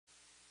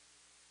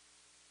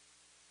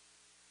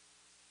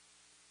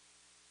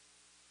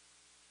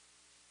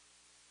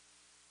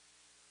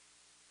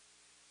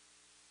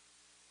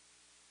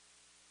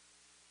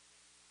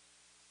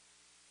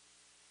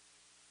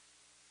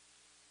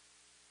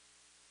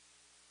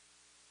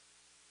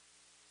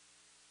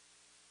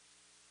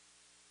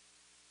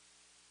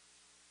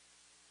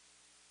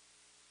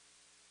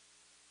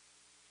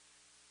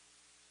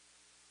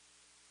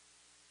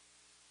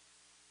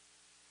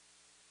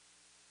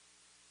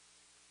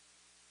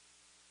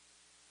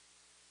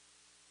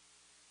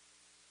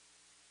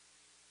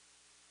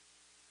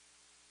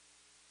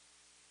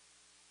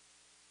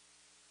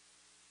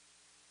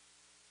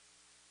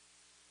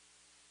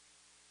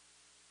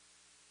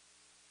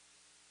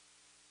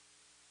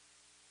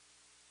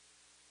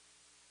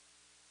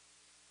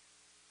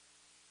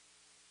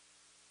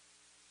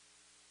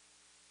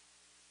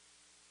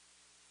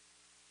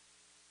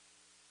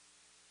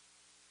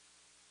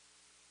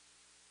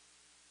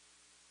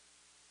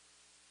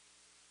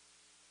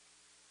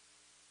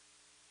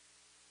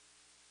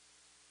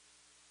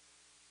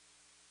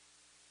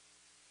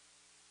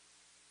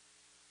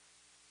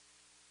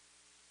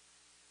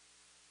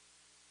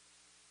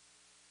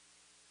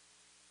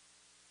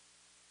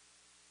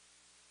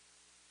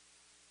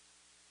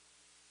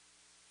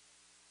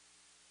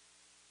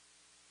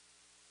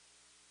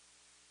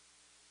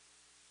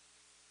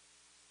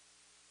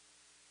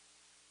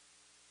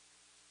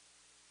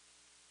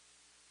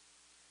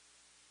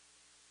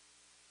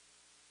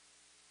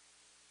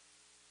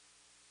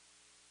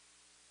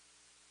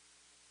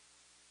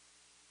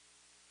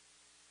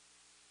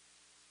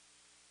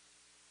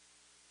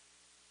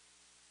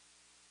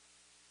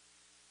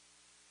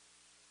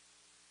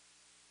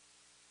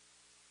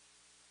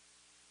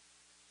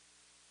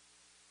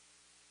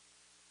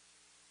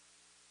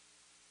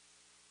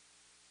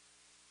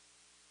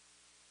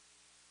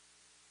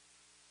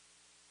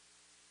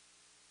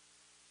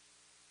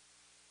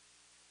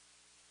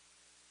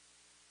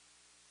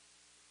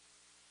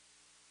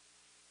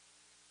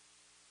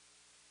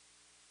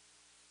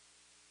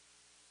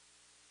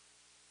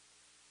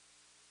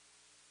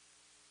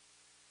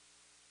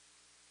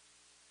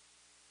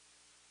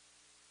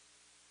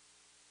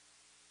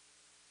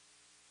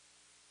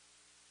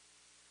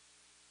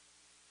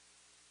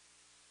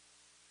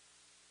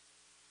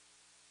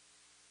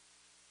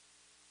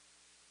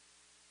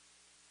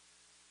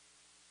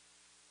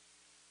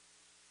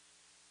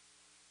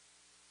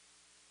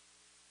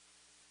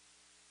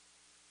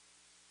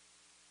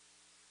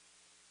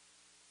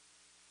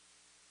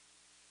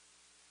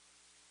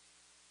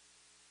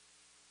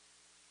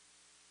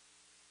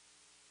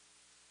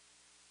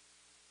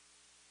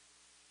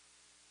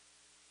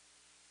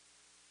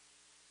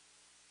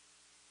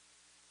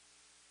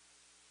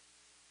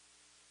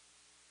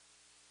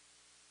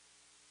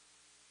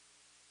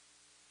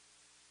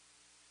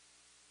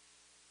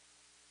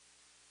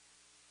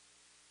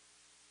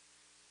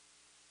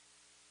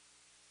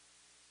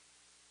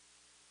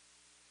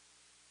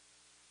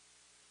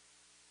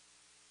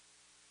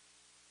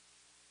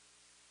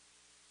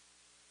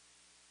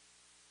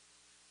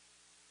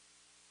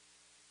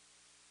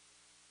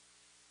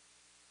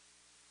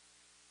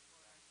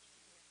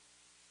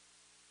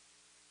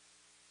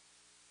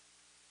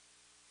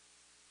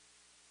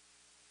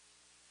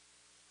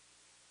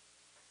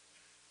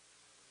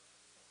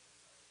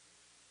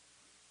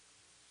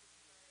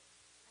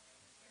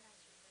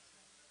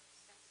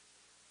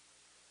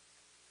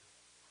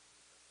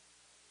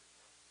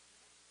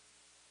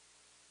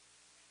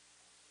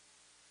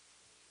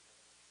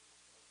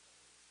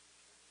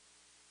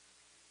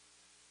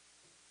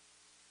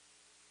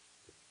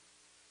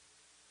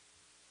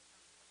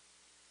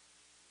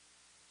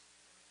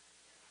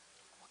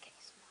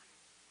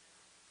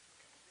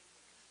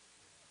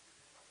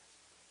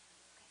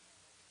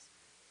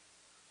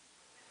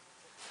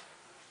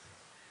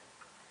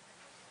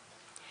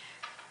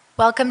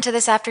Welcome to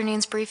this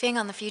afternoon's briefing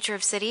on the future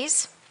of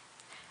cities.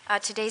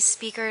 Today's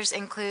speakers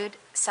include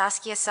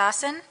Saskia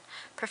Sassen,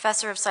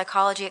 Professor of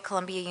Psychology at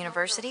Columbia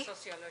University. No,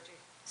 sociology.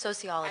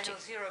 Sociology. I know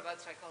zero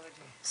about psychology.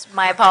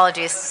 My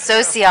apologies.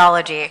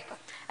 Sociology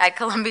at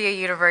Columbia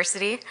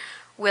University.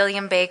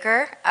 William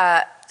Baker,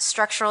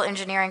 Structural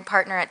Engineering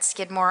Partner at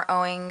Skidmore,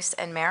 Owings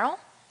and Merrill.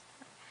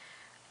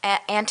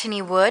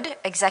 Antony Wood,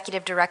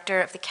 Executive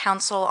Director of the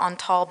Council on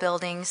Tall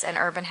Buildings and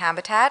Urban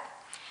Habitat.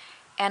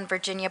 And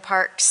Virginia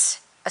Parks,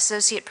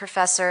 Associate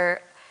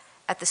Professor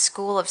at the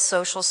School of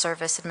Social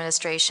Service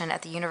Administration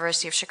at the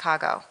University of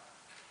Chicago.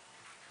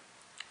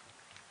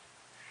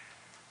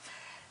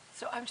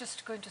 So I'm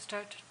just going to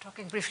start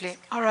talking briefly.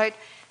 All right.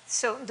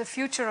 So the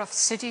future of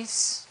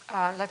cities,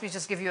 let me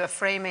just give you a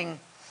framing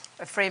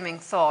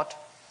thought.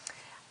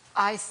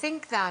 I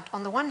think that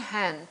on the one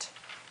hand,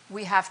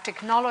 we have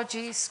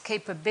technologies,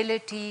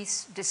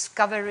 capabilities,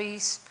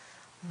 discoveries,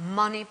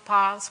 money,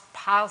 piles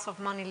of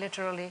money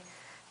literally,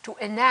 to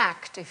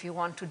enact, if you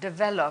want, to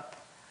develop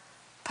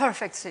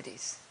perfect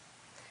cities.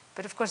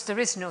 But of course, there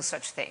is no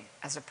such thing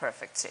as a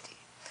perfect city.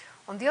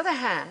 On the other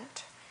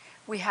hand,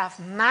 we have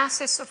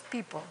masses of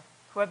people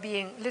who are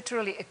being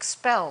literally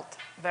expelled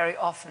very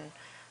often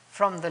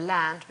from the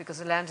land because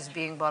the land is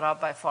being bought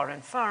up by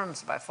foreign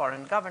firms, by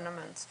foreign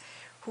governments,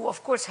 who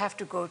of course have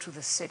to go to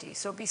the city.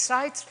 So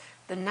besides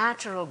the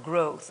natural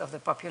growth of the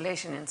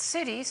population in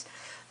cities,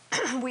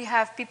 we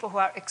have people who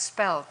are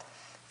expelled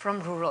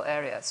from rural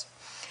areas.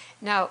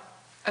 Now,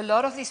 a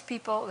lot of these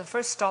people, the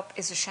first stop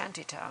is a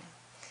shanty town.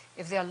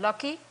 If they're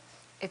lucky,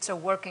 it's a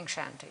working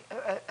shanty,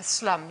 a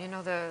slum, you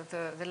know,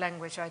 the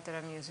language, right, that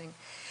I'm using.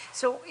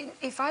 So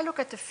if I look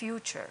at the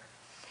future,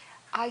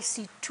 I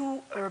see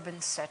two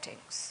urban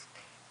settings.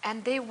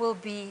 And they will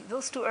be,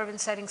 those two urban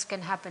settings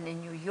can happen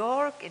in New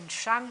York, in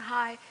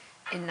Shanghai,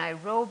 in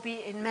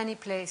Nairobi, in many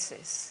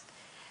places.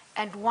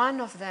 And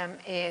one of them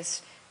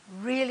is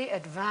really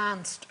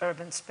advanced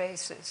urban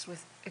spaces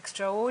with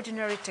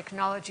extraordinary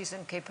technologies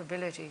and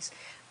capabilities.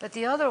 But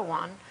the other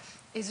one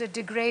is a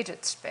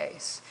degraded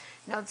space.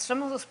 Now,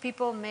 some of those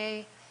people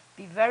may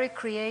be very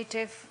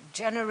creative,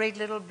 generate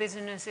little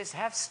businesses,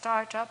 have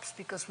startups,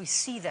 because we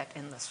see that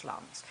in the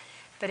slums.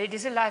 But it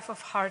is a life of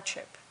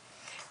hardship,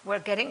 where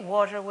getting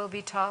water will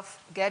be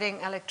tough,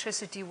 getting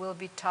electricity will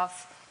be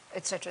tough,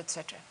 et cetera, et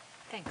cetera.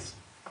 Thanks.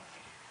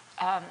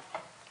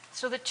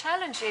 So the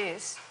challenge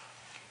is,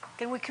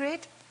 can we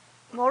create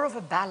more of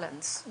a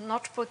balance,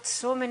 not put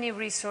so many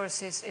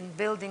resources in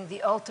building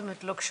the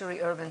ultimate luxury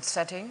urban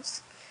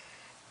settings,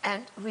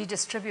 and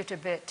redistribute a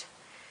bit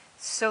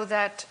so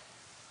that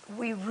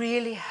we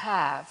really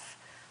have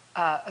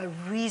a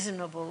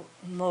reasonable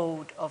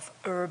mode of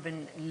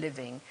urban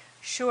living.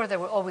 Sure, there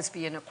will always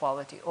be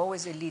inequality,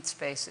 always elite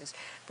spaces,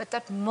 but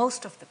that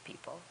most of the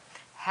people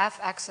have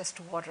access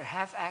to water,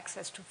 have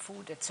access to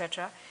food,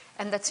 etc.,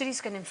 and that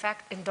cities can in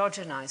fact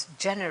endogenize,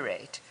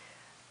 generate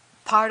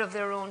part of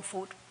their own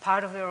food,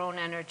 part of their own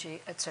energy,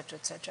 etc.,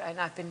 etc.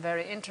 And I've been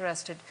very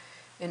interested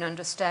in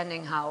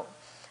understanding how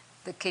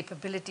the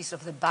capabilities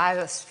of the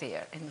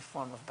biosphere in the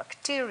form of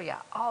bacteria,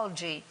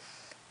 algae,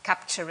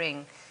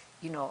 capturing,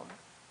 you know,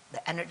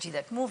 the energy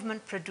that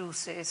movement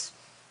produces,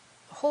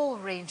 a whole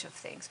range of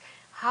things.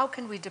 How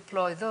can we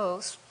deploy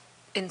those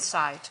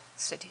inside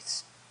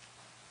cities?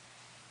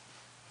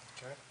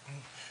 Okay.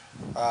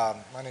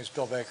 My name is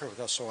Bill Baker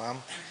with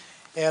SOM.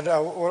 And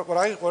what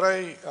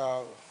I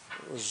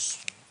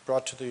was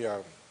brought to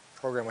the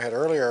program we had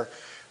earlier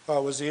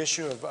was the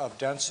issue of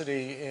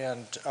density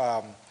and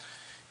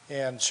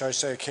shall I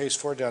say, a case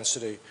for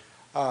density.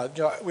 You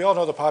know, we all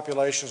know the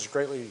population is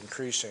greatly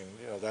increasing.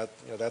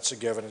 That's a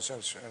given, and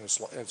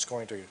it's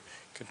going to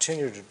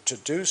continue to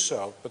do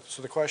so. But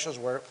so the question is,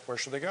 where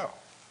should they go?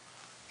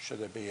 Should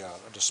there be a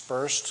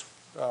dispersed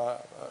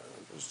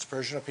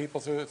dispersion of people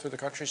through the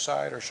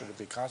countryside, or should it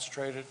be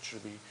concentrated? Should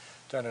it be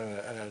done in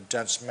a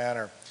dense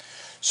manner?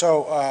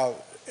 So,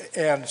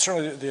 and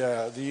certainly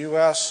the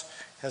U.S.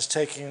 has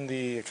taken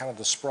the kind of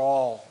the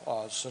sprawl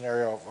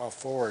scenario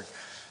forward.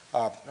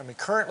 I mean,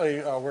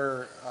 currently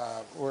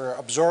we're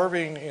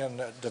absorbing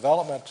in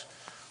development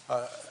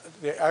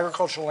the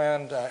agricultural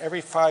land.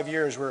 Every 5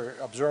 years, we're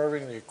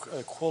absorbing the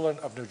equivalent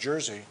of New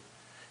Jersey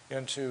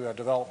into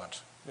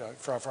development,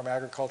 from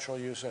agricultural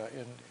use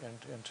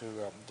into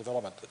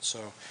development.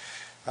 So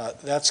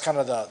that's kind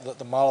of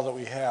the model that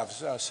we have.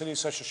 Cities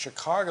such as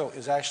Chicago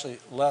is actually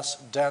less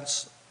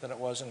dense than it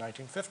was in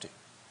 1950.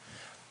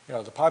 You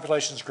know, the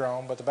population's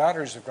grown, but the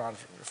boundaries have gone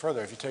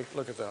further. If you take a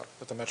look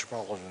at the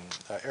metropolitan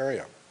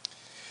area.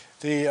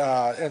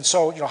 And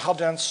so, you know, how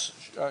dense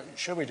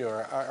should we do,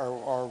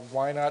 or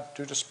why not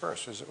do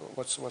disperse?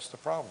 What's the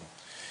problem?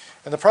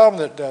 And the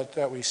problem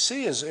that we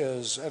see is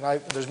and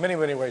there's many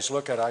ways to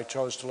look at it. I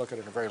chose to look at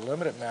it in a very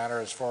limited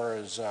manner as far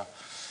as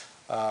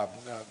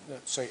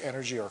say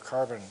energy or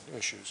carbon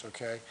issues.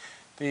 Okay,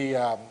 you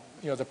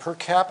know, the per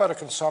capita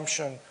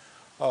consumption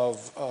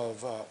of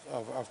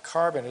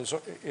carbon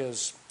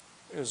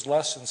is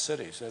less in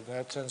cities, and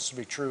that tends to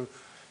be true.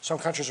 Some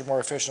countries are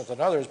more efficient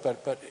than others, but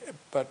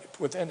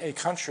within a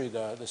country,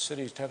 the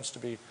city tends to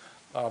be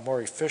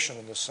more efficient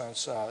in this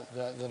sense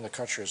than the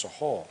country as a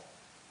whole.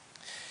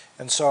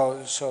 And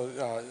so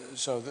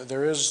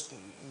there is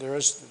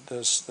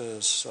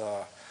this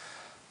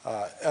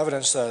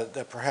evidence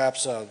that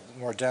perhaps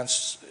more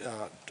dense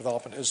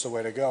development is the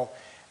way to go.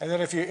 And then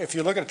if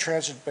you look at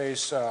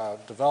transit-based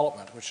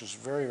development, which is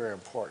very, very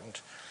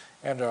important,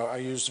 and I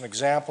used an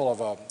example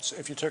of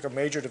if you took a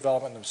major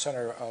development in the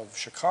center of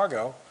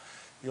Chicago,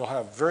 you'll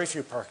have very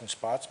few parking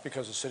spots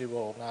because the city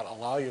will not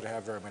allow you to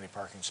have very many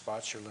parking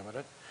spots. You're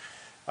limited.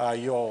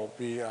 You'll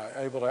be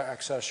able to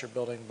access your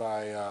building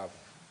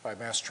by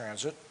mass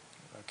transit,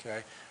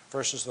 okay,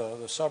 versus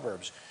the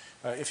suburbs.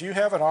 If you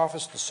have an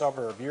office in the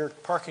suburb, your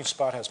parking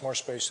spot has more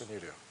space than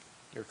you do.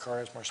 Your car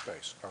has more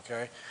space,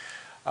 okay?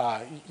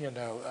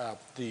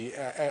 The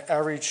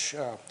average,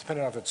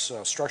 depending on if it's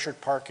structured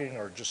parking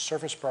or just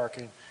surface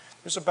parking,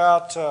 there's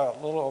about a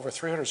little over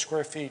 300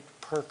 square feet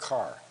per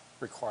car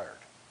required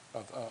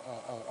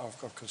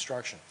of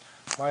construction.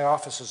 My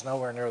office is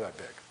nowhere near that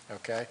big,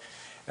 okay?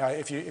 Now,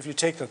 if you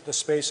take the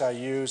space I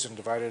use and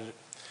divided it,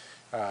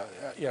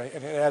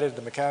 and added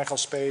the mechanical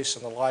space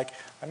and the like,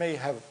 I may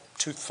have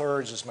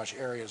 2/3 as much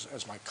area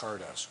as my car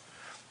does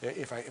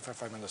if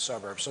I'm in the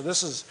suburbs. So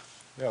this is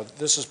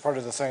part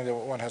of the thing that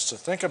one has to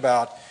think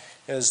about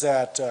is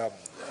that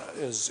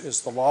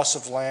is the loss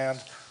of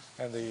land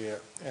and the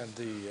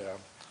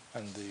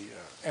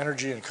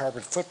energy and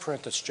carbon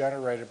footprint that's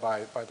generated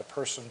by the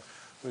person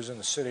who's in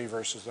the city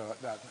versus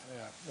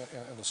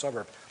in the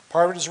suburb.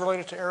 Part of it is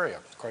related to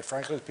area. Quite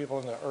frankly, the people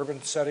in the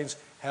urban settings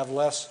have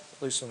less,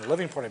 at least from the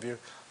living point of view,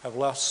 have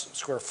less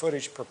square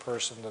footage per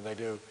person than they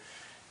do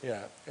in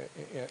a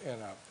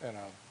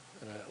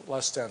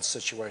less dense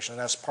situation. And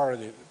that's part of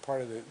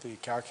the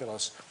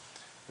calculus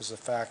is the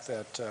fact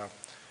that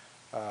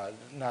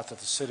not that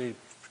the city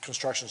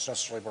construction is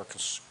necessarily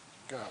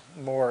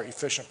more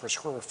efficient per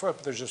square foot,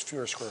 but there's just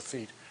fewer square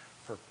feet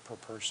per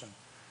person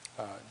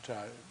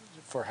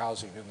for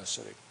housing in the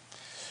city.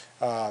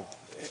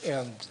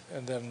 And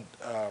then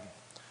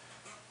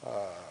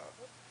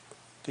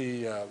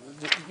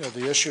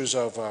the issues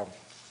of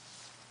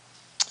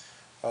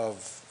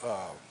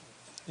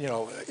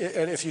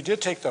and if you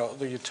did take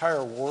the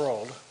entire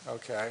world,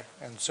 okay,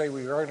 and say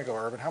we are going to go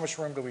urban, how much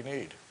room do we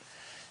need?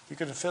 You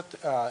could fit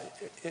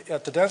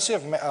at the density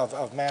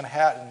of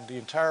Manhattan, the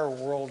entire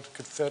world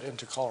could fit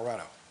into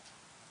Colorado,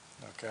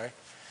 okay.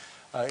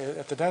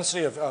 At the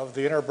density of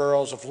the inner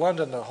boroughs of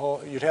London,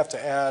 you'd have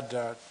to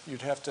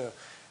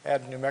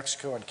add New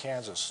Mexico and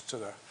Kansas to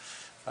it,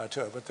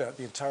 but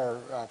the entire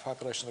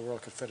population of the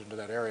world could fit into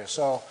that area.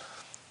 So,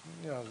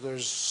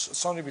 there's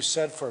something to be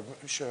said for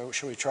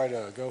should we try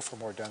to go for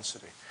more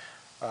density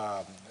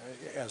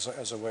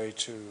as a way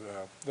to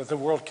that the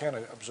world can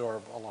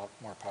absorb a lot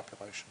more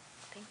population.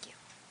 Thank you.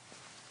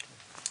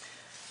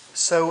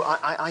 So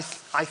I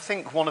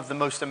think one of the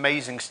most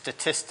amazing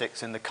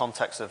statistics in the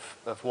context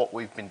of what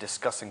we've been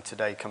discussing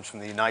today comes from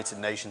the United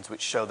Nations,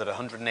 which show that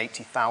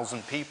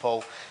 180,000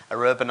 people are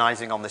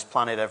urbanizing on this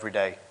planet every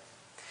day.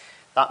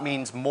 That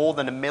means more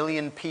than 1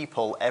 million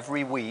people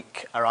every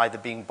week are either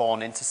being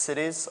born into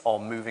cities or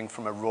moving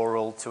from a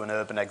rural to an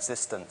urban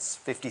existence.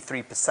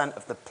 53%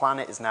 of the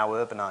planet is now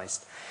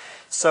urbanized.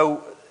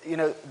 So,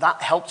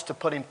 that helps to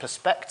put in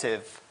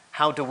perspective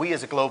how do we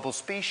as a global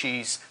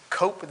species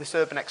cope with this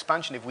urban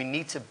expansion if we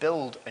need to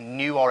build a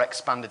new or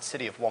expanded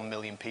city of 1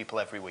 million people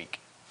every week.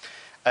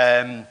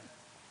 I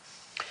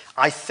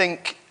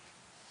think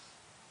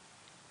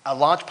a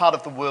large part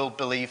of the world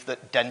believe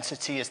that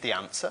density is the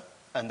answer.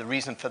 And the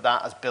reason for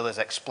that, as Bill has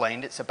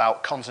explained, it's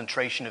about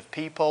concentration of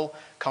people,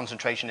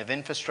 concentration of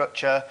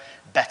infrastructure,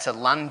 better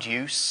land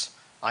use,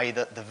 i.e.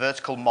 the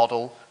vertical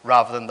model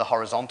rather than the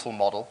horizontal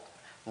model,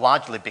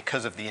 largely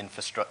because of the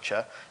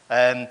infrastructure.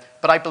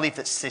 But I believe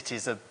that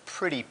cities are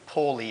pretty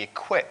poorly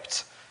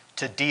equipped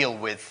to deal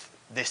with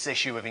this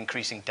issue of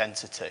increasing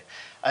density.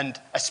 And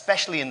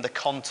especially in the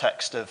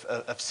context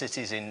of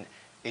cities in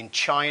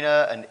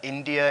China and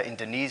India,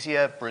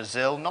 Indonesia,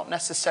 Brazil, not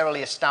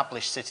necessarily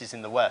established cities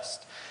in the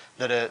West,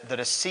 that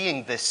are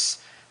seeing this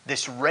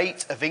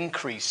rate of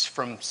increase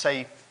from,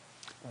 say,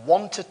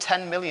 1 to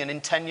 10 million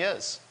in 10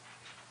 years.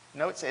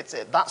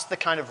 That's the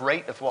kind of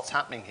rate of what's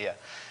happening here.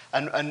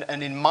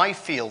 And in my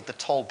field, the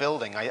tall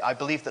building, I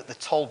believe that the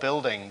tall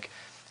building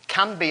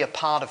can be a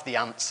part of the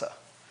answer.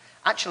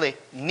 Actually,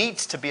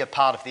 needs to be a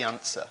part of the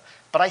answer.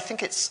 But I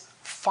think it's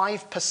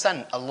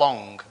 5%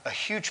 along a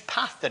huge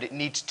path that it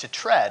needs to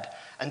tread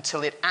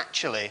until it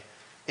actually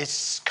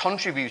is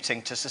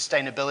contributing to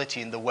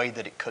sustainability in the way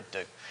that it could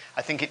do.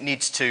 I think it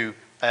needs to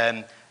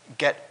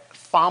get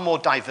far more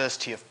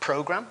diversity of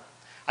program.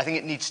 I think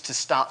it needs to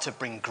start to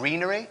bring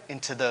greenery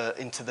into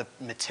the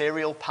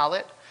material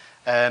palette.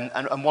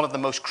 And one of the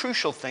most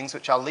crucial things,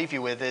 which I'll leave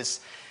you with,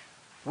 is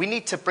we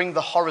need to bring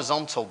the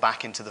horizontal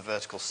back into the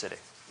vertical city.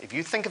 If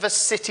you think of a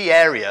city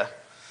area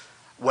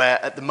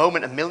where at the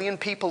moment 1 million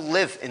people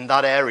live in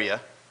that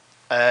area,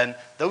 and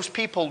those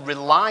people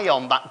rely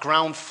on that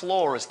ground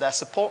floor as their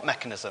support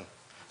mechanism.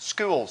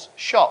 Schools,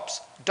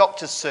 shops,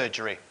 doctor's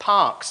surgery,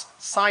 parks,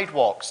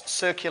 sidewalks,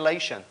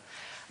 circulation.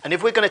 And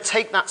if we're going to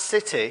take that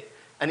city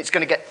and it's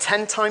going to get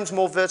 10 times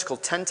more vertical,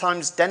 10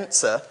 times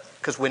denser,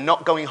 because we're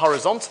not going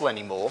horizontal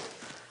anymore,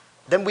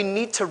 then we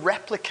need to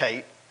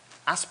replicate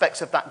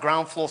aspects of that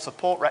ground floor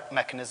support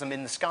mechanism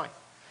in the sky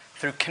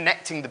through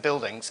connecting the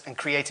buildings and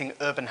creating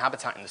urban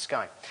habitat in the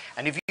sky.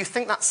 And if you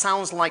think that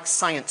sounds like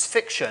science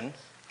fiction,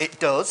 it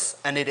does,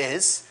 and it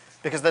is,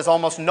 because there's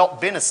almost not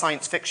been a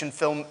science fiction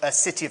film, a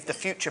city of the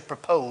future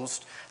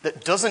proposed,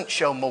 that doesn't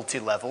show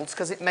multi-levels,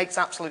 because it makes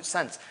absolute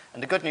sense.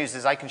 And the good news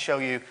is I can show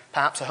you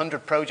perhaps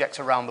 100 projects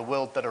around the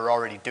world that are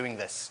already doing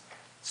this.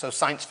 So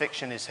science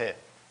fiction is here.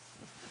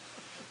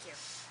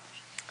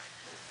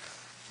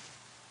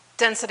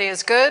 Density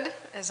is good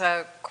is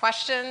a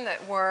question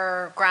that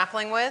we're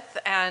grappling with,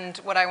 and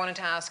what I wanted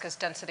to ask is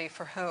density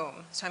for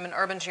whom? So I'm an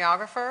urban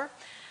geographer,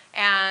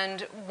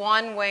 and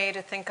one way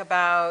to think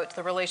about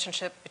the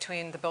relationship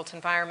between the built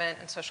environment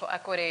and social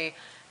equity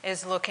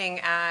is looking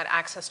at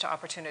access to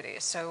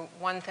opportunities. So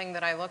one thing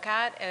that I look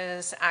at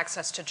is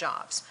access to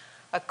jobs.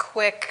 A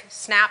quick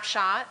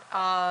snapshot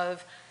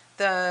of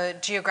the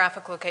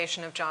geographic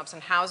location of jobs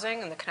and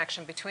housing and the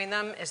connection between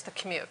them is the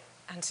commute.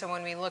 And so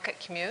when we look at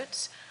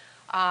commutes,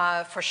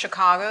 for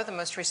Chicago, the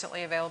most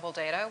recently available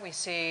data, we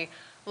see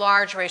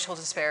large racial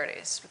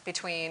disparities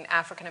between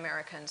African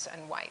Americans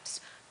and whites.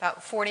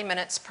 About 40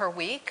 minutes per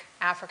week,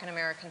 African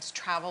Americans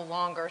travel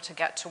longer to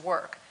get to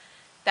work.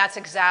 That's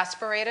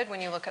exacerbated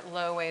when you look at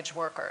low-wage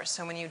workers.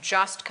 So when you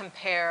just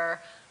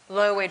compare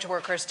low-wage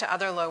workers to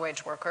other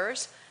low-wage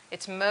workers,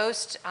 it's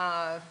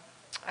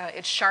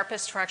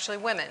sharpest for actually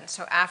women.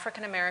 So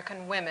African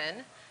American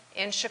women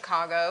in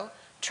Chicago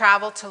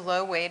travel to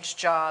low-wage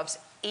jobs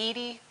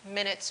 80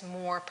 minutes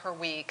more per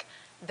week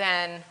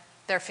than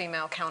their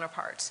female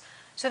counterparts.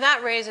 So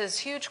that raises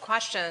huge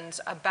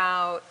questions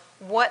about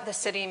what the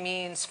city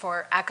means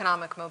for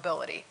economic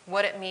mobility,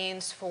 what it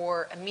means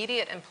for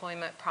immediate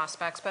employment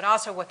prospects, but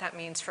also what that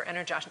means for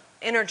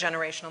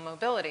intergenerational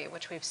mobility,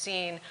 which we've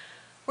seen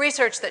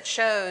research that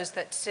shows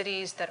that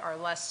cities that are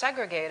less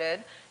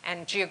segregated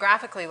and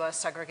geographically less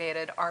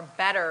segregated are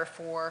better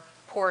for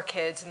poor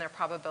kids and their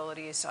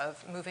probabilities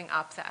of moving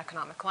up the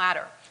economic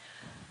ladder.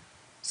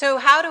 So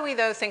how do we,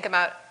 though, think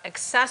about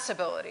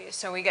accessibility?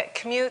 So we get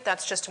commute,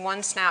 that's just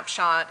one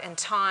snapshot in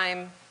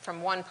time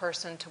from one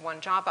person to one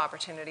job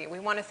opportunity. We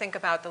want to think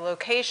about the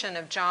location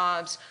of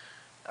jobs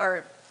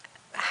or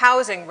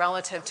housing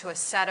relative to a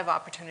set of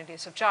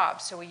opportunities of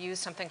jobs. So we use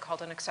something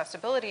called an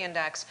accessibility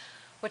index,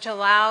 which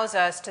allows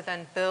us to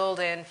then build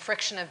in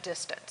friction of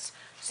distance.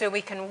 So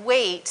we can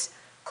weight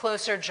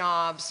closer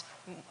jobs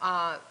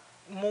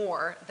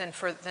more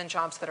than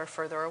jobs that are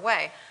further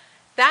away.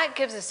 That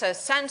gives us a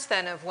sense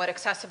then of what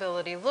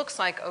accessibility looks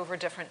like over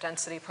different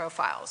density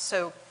profiles.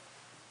 So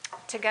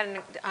to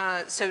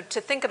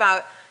think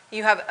about,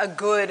 you have a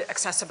good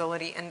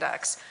accessibility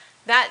index.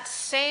 That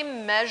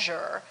same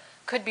measure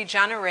could be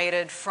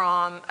generated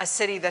from a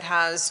city that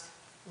has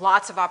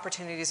lots of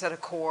opportunities at a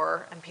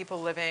core and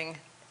people living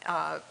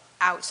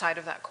outside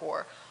of that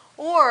core.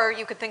 Or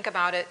you could think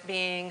about it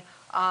being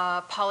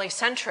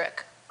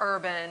polycentric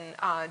urban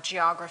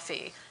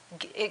geography.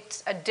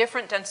 It's a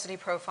different density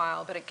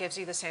profile, but it gives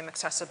you the same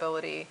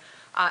accessibility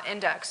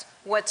index.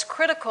 What's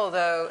critical,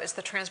 though, is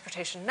the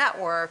transportation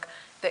network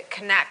that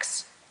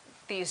connects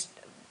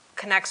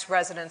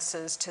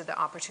residences to the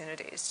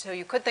opportunities. So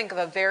you could think of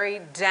a very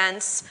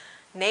dense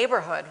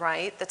neighborhood,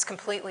 right, that's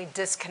completely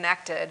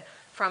disconnected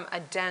from a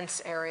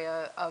dense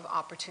area of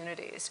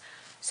opportunities.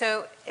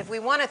 So if we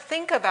want to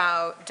think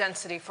about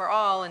density for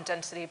all and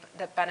density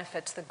that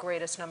benefits the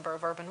greatest number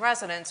of urban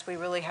residents, we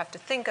really have to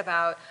think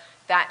about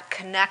that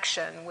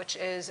connection, which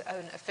is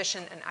an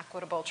efficient and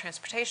equitable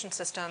transportation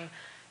system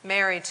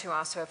married to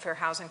also fair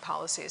housing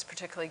policies,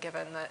 particularly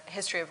given the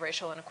history of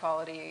racial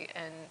inequality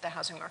in the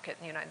housing market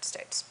in the United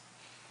States.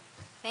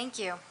 Thank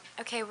you.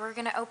 Okay, we're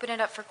going to open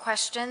it up for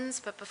questions,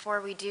 but before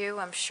we do,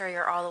 I'm sure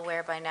you're all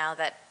aware by now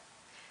that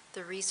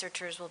the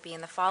researchers will be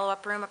in the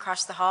follow-up room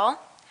across the hall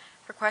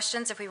for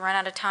questions if we run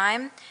out of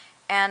time.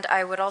 And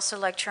I would also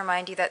like to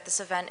remind you that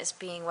this event is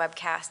being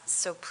webcast,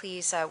 so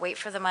please wait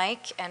for the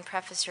mic and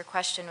preface your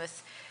question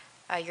with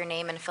your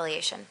name and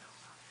affiliation.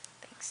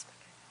 Thanks.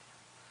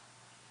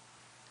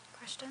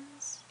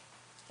 Questions?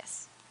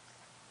 Yes.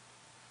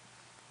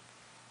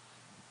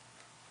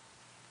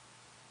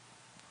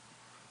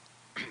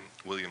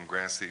 William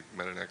Grassi,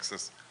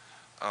 Metanexus.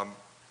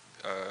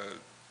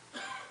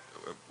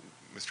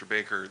 Mr.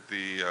 Baker,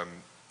 the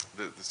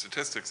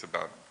statistics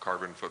about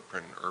carbon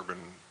footprint in urban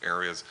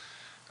areas,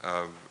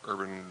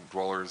 urban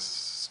dwellers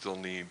still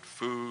need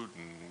food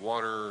and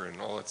water and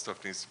all that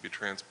stuff needs to be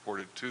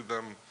transported to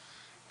them.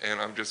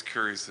 And I'm just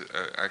curious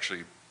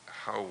actually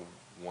how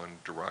one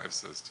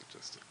derives those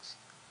statistics.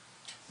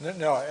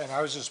 No, and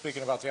I was just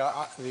speaking about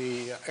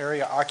the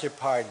area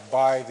occupied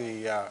by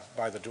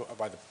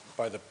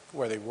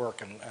where they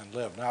work and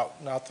live,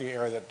 not the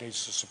area that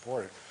needs to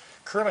support it.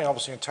 Currently,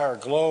 almost the entire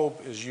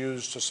globe is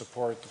used to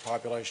support the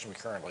population we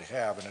currently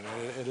have, and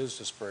it is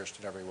dispersed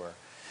and everywhere.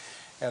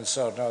 And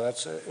so, no,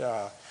 that's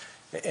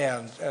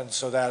and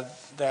so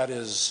that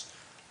is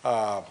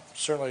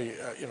Certainly,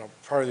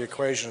 part of the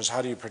equation is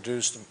how do you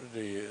produce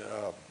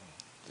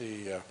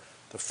the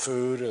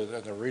food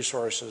and the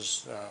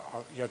resources.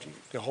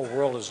 The whole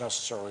world is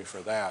necessarily for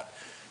that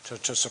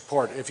to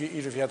support.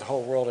 Even if you had the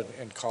whole world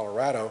in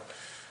Colorado,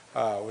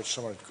 which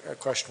someone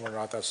questioned whether or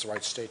not that's the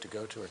right state to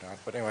go to or not.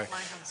 But anyway,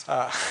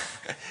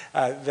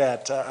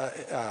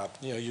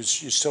 you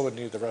still would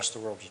need the rest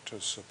of the world to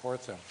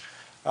support them.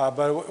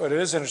 But what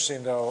is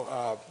interesting,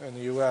 though, in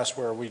the U.S.,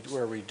 where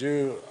we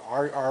do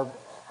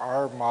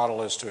our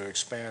model is to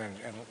expand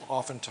and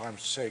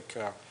oftentimes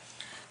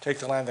take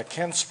the land that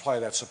can supply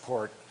that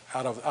support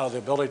out of the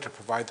ability to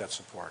provide that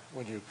support.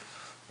 When you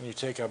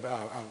take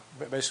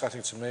basically, I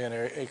think it's 1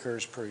 million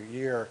acres per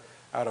year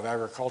out of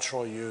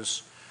agricultural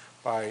use.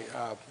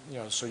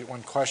 So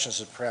one question is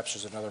that perhaps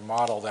there's another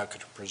model that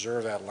could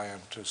preserve that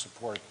land to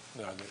support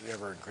the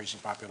ever-increasing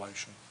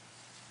population.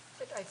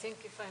 But I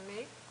think, if I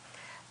may,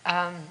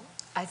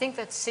 I think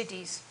that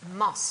cities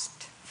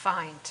must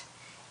find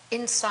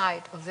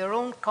inside of their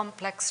own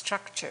complex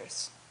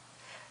structures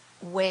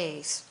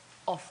ways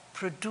of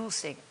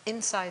producing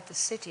inside the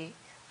city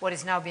what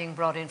is now being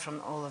brought in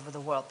from all over the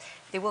world.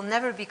 They will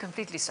never be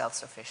completely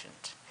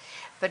self-sufficient.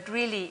 But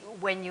really,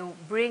 when you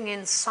bring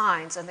in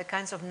science and the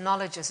kinds of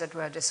knowledges that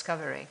we're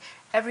discovering,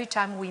 every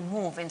time we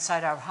move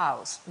inside our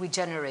house, we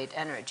generate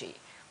energy.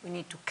 We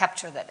need to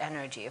capture that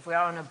energy. If we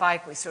are on a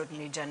bike, we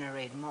certainly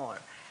generate more.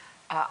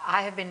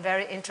 I have been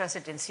very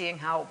interested in seeing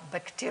how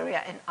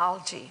bacteria and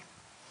algae,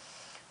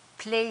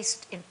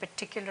 placed in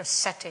particular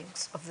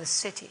settings of the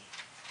city,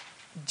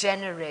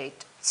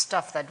 generate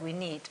stuff that we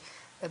need.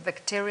 A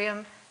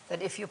bacterium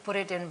that if you put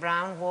it in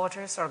brown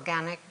waters,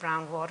 organic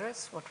brown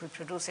waters, what we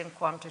produce in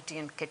quantity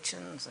in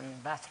kitchens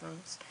and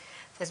bathrooms,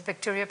 this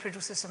bacteria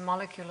produces a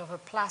molecule of a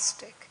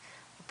plastic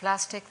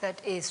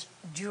that is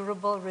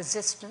durable,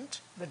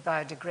 resistant, but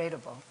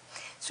biodegradable.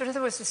 So in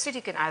other words, the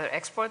city can either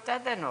export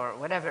that then or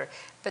whatever,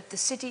 but the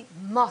city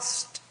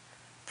must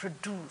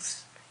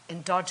produce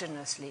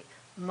endogenously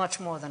much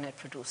more than it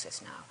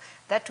produces now.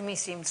 That to me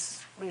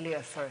seems really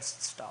a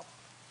first stop.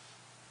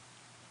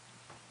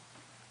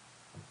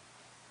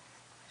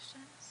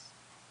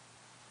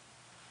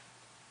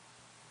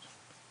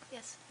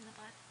 Yes, in the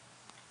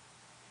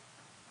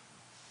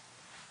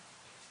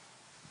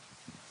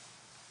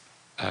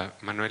back.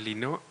 Manuel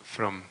Lino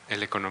from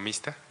El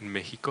Economista in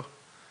Mexico.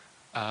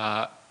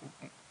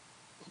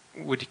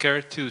 Would you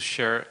care to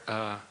share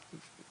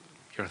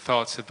your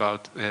thoughts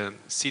about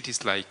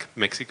cities like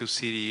Mexico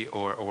City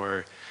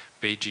or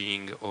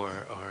Beijing or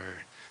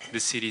the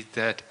cities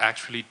that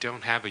actually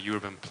don't have a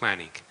urban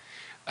planning?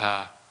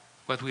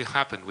 What will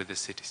happen with the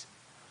cities?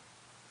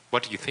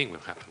 What do you think will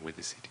happen with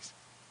the cities?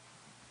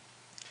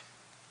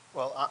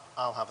 Well,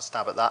 I'll have a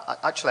stab at that.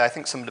 Actually, I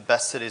think some of the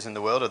best cities in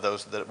the world are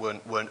those that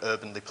weren't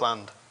urbanly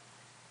planned.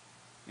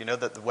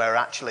 That where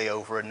actually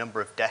over a number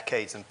of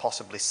decades and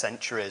possibly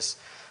centuries,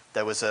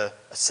 there was a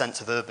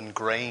sense of urban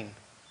grain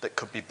that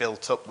could be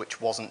built up, which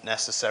wasn't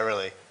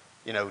necessarily,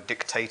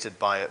 dictated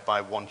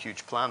by one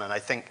huge plan. And I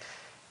think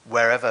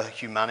wherever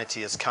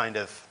humanity has kind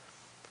of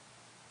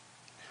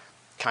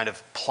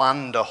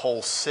planned a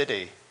whole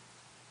city,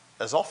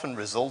 has often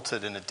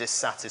resulted in a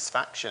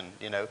dissatisfaction,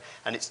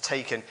 and it's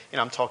taken,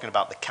 I'm talking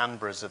about the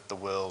Canberras of the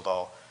world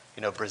or,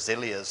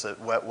 Brasilias,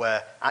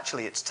 where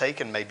actually it's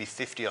taken maybe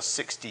 50 or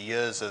 60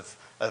 years of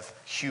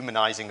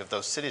humanizing of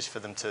those cities for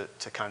them to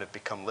kind of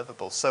become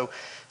livable. So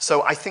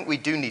I think we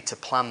do need to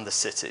plan the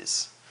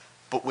cities,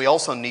 but we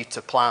also need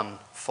to plan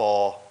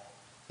for,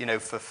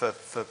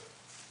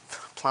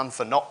 plan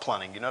for not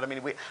planning, you know what I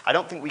mean? I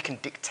don't think we can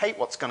dictate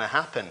what's going to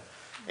happen.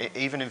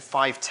 Even in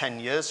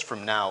 5-10 years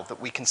from now,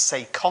 that we can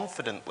say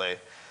confidently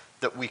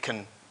that we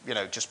can,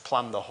 just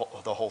plan the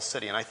whole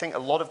city. And I think a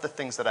lot of the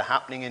things that are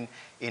happening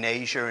in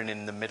Asia and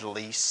in the Middle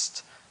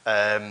East,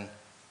 in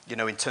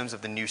terms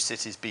of the new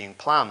cities being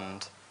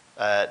planned,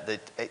 I'm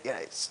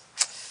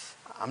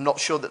not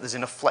sure that there's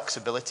enough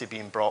flexibility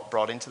being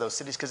brought into those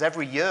cities, because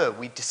every year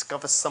we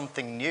discover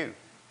something new.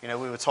 We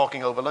were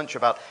talking over lunch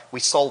about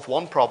we solve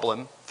one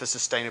problem for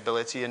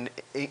sustainability and,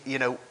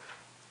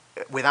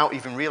 without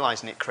even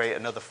realizing it, create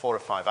another 4 or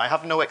 5. I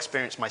have no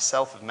experience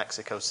myself of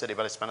Mexico City,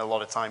 but I spent a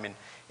lot of time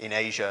in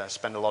Asia. I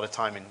spend a lot of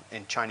time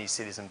in Chinese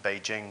cities and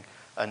Beijing.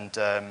 And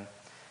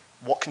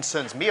what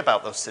concerns me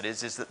about those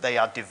cities is that they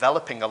are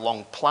developing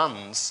along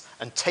plans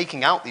and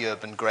taking out the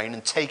urban grain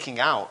and taking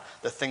out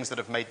the things that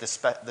have made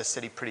the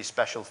city pretty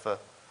special for,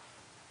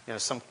 in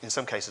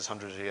some cases,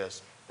 hundreds of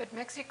years. But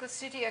Mexico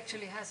City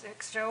actually has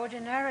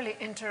extraordinarily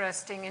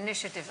interesting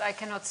initiatives. I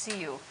cannot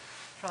see you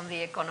from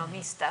the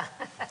Economista.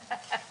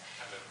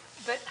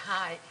 But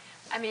hi.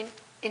 I mean,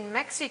 in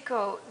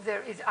Mexico,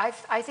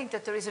 I think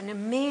that there is an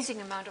amazing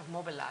amount of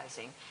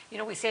mobilizing.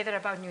 We say that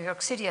about New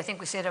York City. I think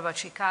we say that about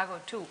Chicago,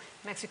 too.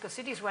 Mexico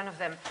City is one of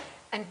them.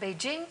 And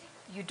Beijing,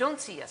 you don't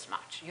see as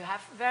much. You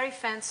have very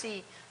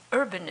fancy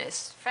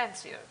urbanists,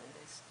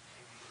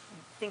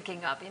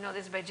 thinking up,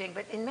 this Beijing.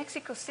 But in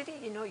Mexico City,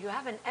 you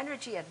have an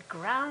energy at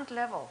ground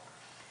level.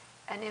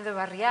 And in the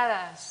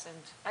barriadas,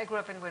 and I grew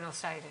up in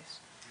Buenos Aires.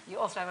 You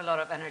also have a lot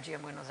of energy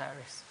in Buenos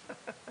Aires.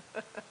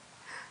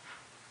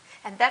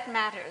 And that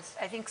matters.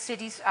 I think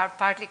cities are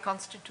partly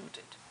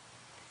constituted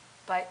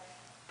by,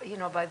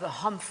 by the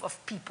humph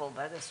of people,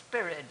 by the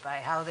spirit, by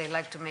how they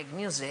like to make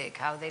music,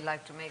 how they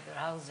like to make their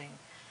housing.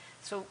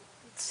 So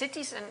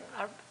cities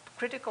are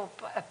critical,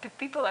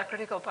 people are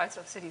critical parts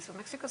of cities. So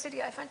Mexico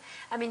City,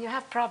 I mean, you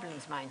have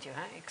problems, mind you,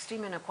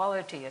 extreme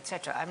inequality,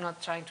 etc. I'm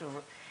not trying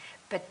to,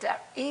 but there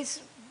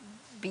is,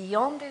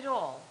 beyond it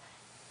all,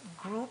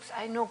 groups.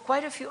 I know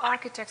quite a few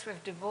architects who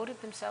have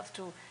devoted themselves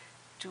to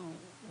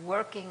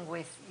working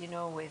with,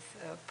 with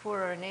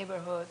poorer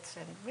neighborhoods,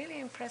 and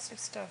really impressive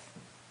stuff.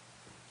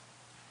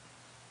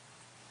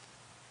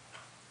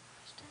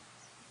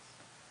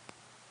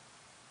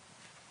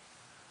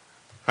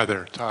 Hi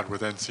there, Todd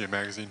with NCA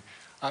Magazine.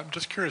 I'm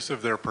just curious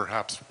if there are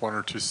perhaps one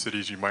or two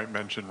cities you might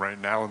mention right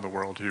now in the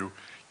world who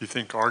you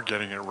think are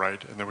getting it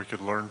right and that we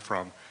could learn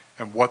from,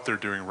 and what they're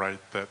doing right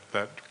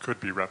that could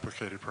be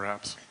replicated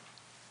perhaps.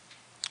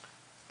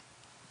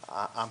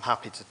 I'm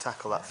happy to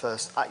tackle that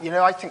first.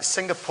 I think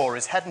Singapore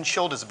is head and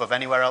shoulders above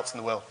anywhere else in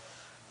the world.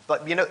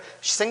 But,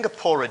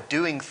 Singapore are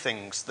doing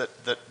things that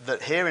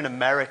here in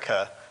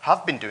America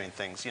have been doing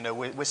things.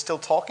 We're still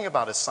talking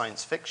about as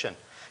science fiction.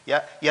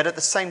 Yeah? Yet at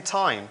the same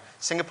time,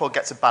 Singapore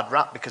gets a bad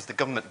rap because the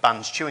government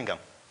bans chewing gum.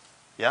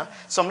 Yeah?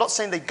 So I'm not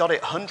saying they got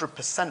it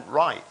 100%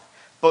 right,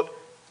 but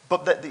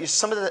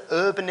some of the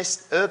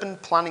urban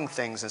planning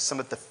things and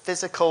some of the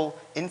physical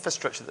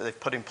infrastructure that they've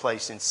put in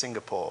place in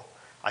Singapore,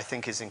 I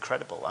think is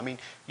incredible. I mean,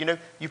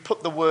 you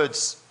put the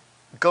words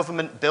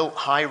government-built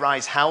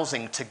high-rise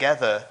housing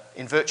together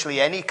in virtually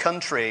any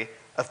country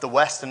of the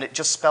West, and it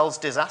just spells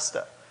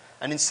disaster.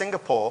 And in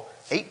Singapore,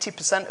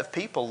 80% of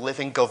people live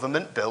in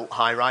government-built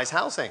high-rise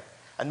housing.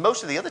 And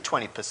most of the other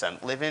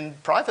 20% live in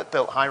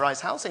private-built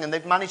high-rise housing. And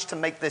they've managed to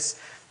make this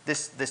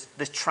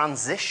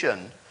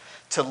transition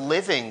to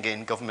living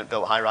in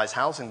government-built high-rise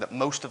housing that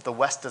most of the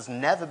West has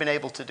never been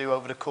able to do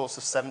over the course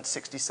of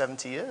 60,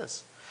 70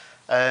 years.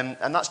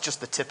 And that's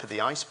just the tip of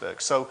the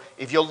iceberg. So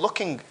if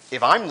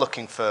I'm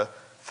looking for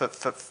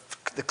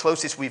the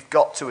closest we've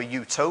got to a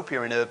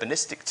utopia in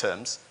urbanistic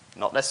terms,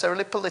 not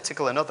necessarily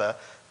political and other,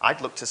 I'd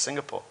look to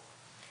Singapore.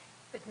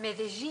 But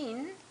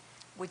Medellin,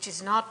 which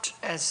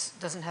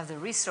doesn't have the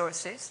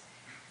resources,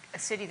 a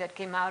city that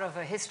came out of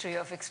a history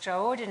of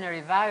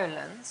extraordinary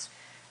violence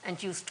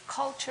and used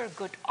culture,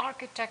 good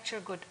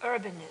architecture, good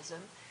urbanism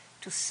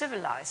to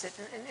civilize it.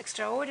 An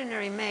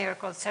extraordinary mayor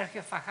called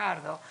Sergio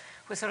Fajardo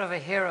was sort of a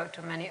hero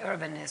to many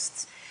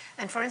urbanists.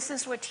 And for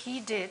instance, what he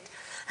did,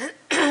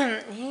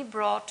 he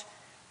brought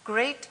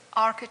great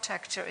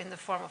architecture in the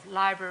form of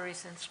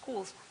libraries and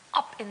schools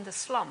up in the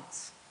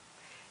slums,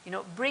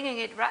 bringing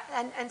it right,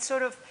 and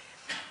sort of,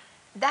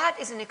 that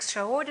is an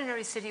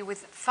extraordinary city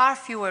with far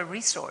fewer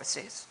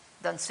resources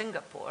than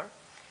Singapore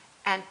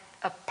and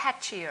a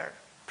patchier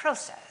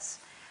process.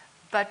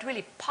 But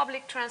really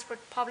public transport,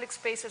 public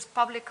spaces,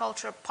 public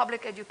culture,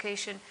 public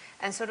education,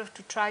 and sort of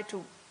to try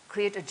to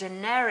create a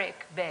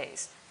generic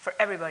base for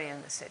everybody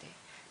in the city.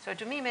 So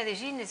to me,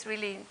 Medellin is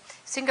really,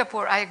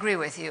 Singapore, I agree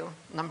with you,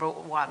 number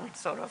one,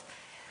 sort of.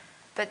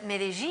 But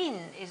Medellin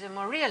is a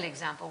more real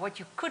example, what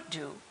you could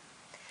do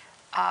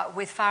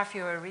with far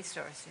fewer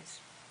resources.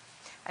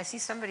 I see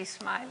somebody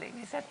smiling.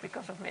 Is that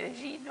because of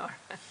Medellin, or?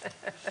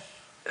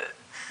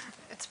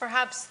 It's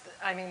perhaps,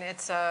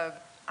 it's the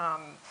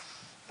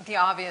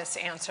obvious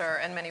answer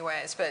in many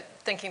ways, but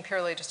thinking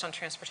purely just on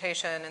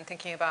transportation and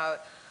thinking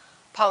about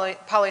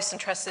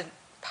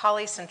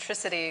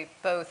polycentricity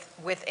both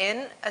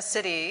within a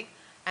city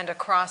and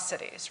across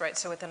cities, right?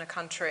 So within a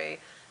country,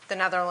 the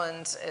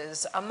Netherlands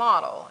is a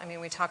model.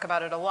 We talk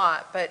about it a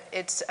lot, but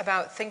it's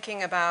about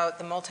thinking about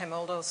the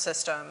multimodal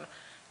system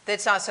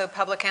that's also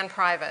public and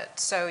private.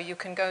 So you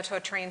can go to a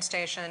train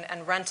station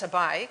and rent a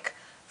bike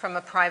from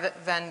a private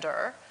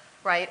vendor,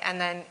 right?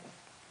 And then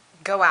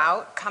go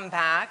out, come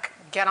back,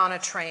 get on a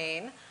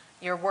train.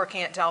 You're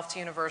working at Delft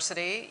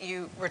University.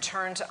 You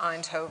return to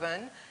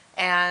Eindhoven.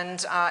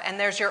 And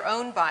there's your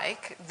own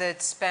bike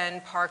that's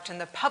been parked in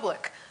the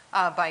public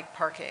bike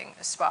parking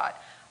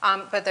spot.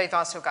 But they've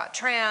also got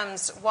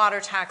trams, water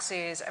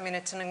taxis.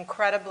 It's an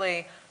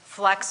incredibly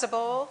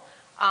flexible,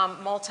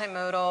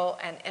 multimodal,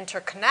 and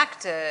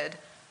interconnected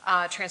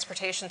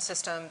transportation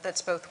system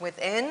that's both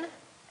within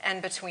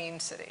and between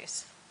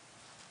cities.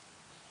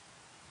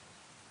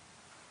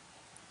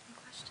 Any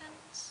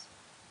questions?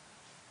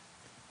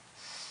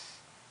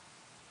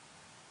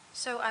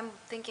 So I'm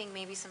thinking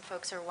maybe some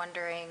folks are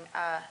wondering,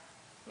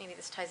 maybe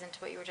this ties into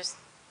what you were just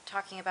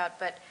talking about,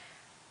 but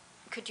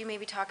could you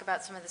maybe talk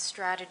about some of the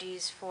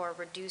strategies for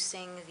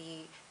reducing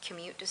the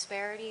commute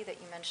disparity that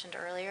you mentioned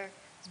earlier,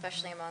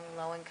 especially among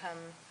low-income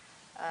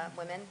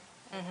women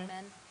and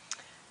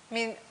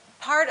men?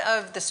 Part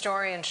of the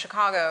story in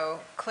Chicago,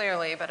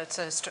 clearly, but it's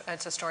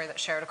a story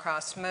that's shared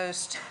across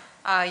most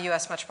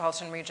U.S.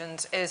 metropolitan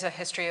regions, is a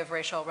history of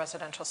racial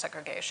residential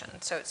segregation.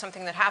 So it's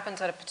something that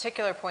happens at a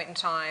particular point in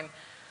time.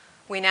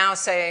 We now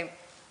say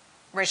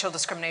racial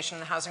discrimination in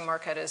the housing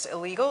market is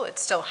illegal. It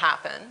still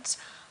happens.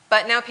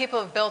 But now people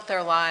have built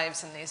their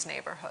lives in these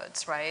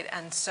neighborhoods, right?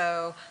 And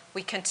so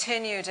we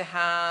continue to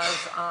have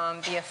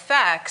the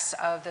effects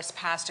of this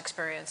past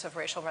experience of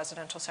racial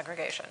residential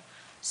segregation.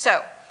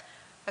 So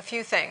a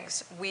few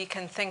things we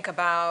can think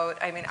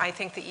about. I mean, I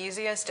think the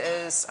easiest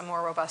is a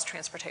more robust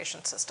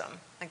transportation system.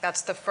 Like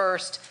that's the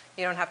first.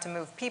 You don't have to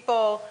move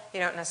people. You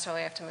don't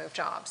necessarily have to move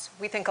jobs.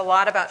 We think a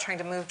lot about trying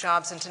to move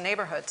jobs into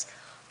neighborhoods.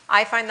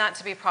 I find that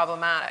to be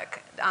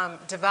problematic.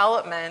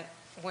 Development,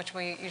 which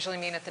we usually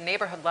mean at the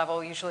neighborhood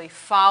level, usually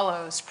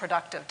follows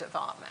productive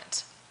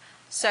development.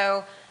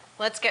 So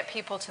let's get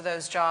people to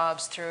those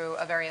jobs through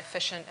a very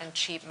efficient and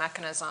cheap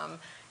mechanism,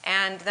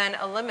 and then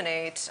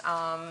eliminate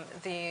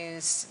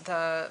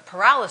the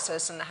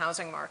paralysis in the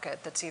housing market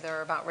that's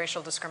either about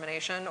racial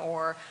discrimination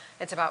or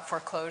it's about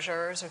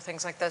foreclosures or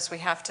things like this. We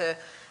have to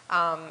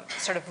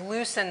sort of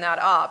loosen that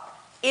up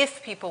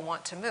if people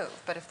want to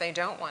move. But if they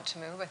don't want to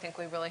move, I think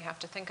we really have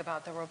to think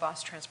about the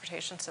robust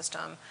transportation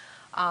system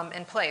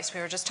in place. We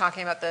were just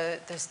talking about the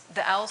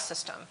L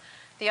system.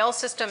 The L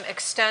system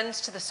extends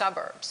to the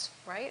suburbs,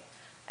 right?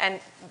 And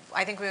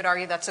I think we would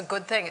argue that's a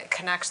good thing. It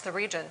connects the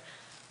region.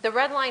 The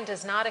red line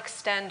does not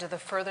extend to the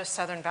furthest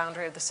southern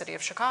boundary of the city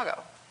of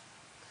Chicago.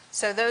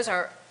 So those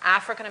are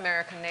African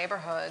American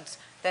neighborhoods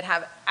that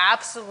have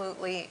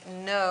absolutely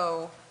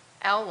no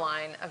L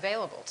line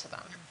available to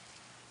them.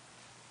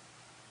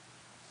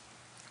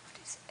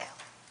 What is L?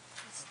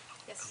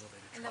 Yes,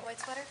 in the white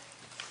sweater?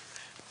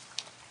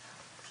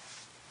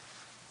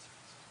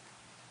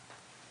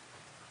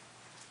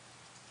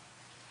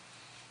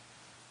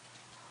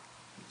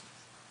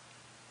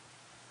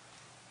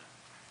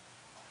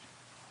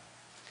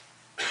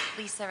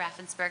 Lisa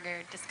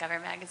Raffensperger, Discover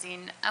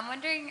Magazine. I'm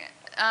wondering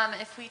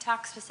if we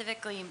talk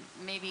specifically,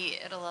 maybe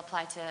it'll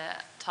apply to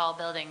tall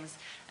buildings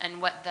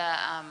and what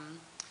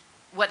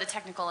the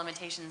technical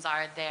limitations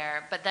are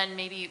there. But then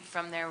maybe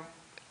from there,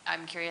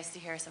 I'm curious to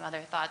hear some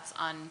other thoughts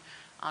on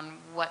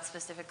what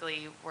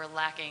specifically we're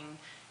lacking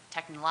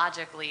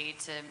technologically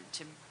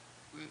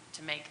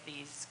to make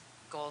these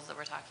goals that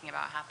we're talking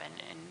about happen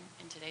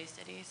in today's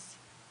cities.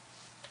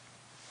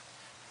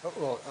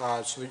 Well,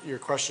 so your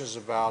question is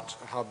about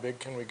how big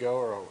can we go,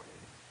 or?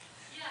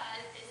 Yeah,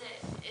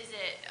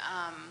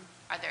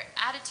 are there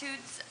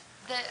attitudes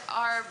that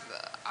are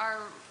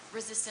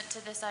resistant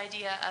to this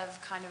idea of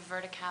kind of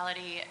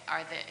verticality?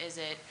 Is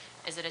it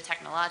a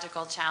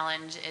technological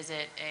challenge? Is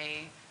it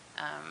a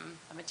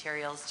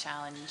materials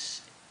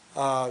challenge?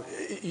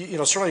 You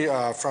know, certainly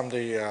from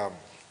the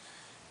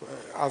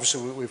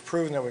obviously we've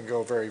proven that we can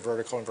go very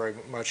vertical and very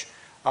much.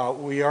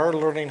 We are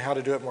learning how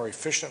to do it more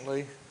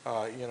efficiently.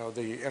 You know,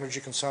 the energy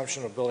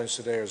consumption of buildings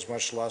today is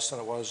much less than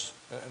it was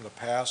in the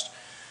past.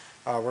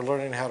 We're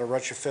learning how to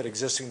retrofit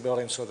existing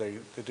buildings so they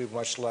do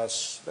much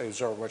less, they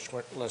absorb much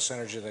less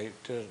energy than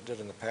they did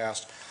in the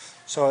past.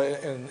 So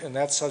in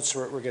that sense,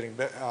 we're getting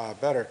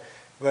better.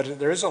 But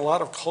there is a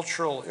lot of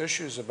cultural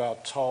issues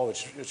about tall,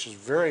 which is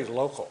very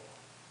local.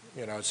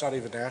 You know, it's not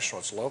even national,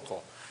 it's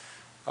local.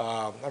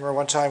 I remember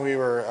one time we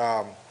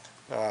were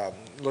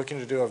looking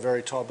to do a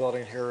very tall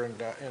building here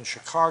in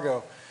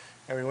Chicago,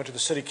 and we went to the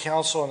city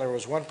council, and there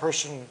was one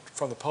person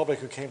from the public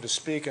who came to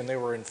speak, and they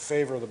were in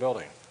favor of the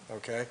building,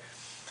 okay?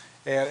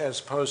 And as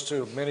opposed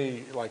to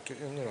many, like,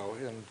 you know,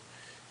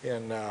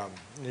 in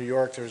New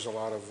York, there's a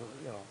lot of,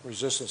 you know,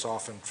 resistance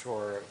often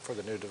for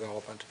the new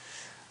development.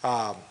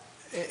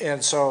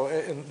 And so,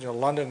 you know,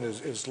 London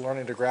is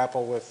learning to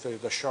grapple with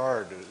the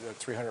shard, the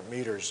 300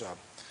 meters.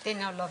 They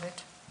now love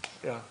it.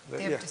 Yeah,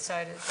 They've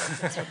decided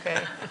that it's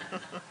okay.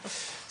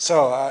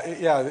 So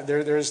yeah,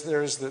 there's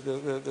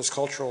this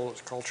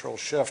cultural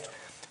shift,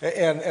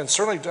 and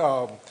certainly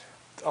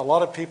a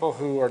lot of people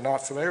who are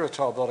not familiar with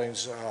tall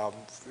buildings,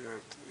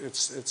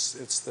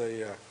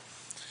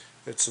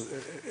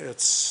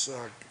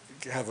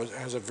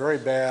 has a very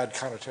bad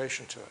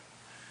connotation to it,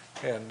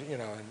 and you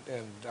know,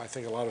 and I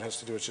think a lot of it has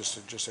to do with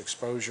just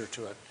exposure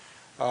to it.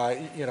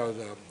 You know,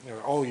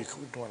 oh, you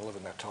wouldn't want to live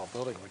in that tall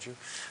building, would you?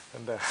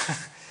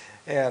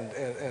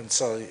 And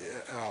so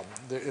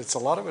it's a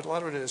lot of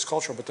it is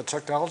cultural, but the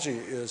technology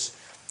is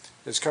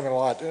coming a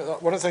lot.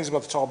 One of the things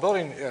about the tall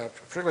building,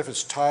 particularly if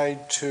it's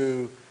tied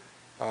to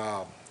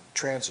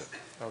transit,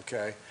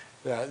 okay,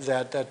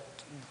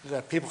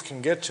 that people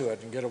can get to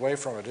it and get away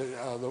from it.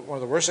 One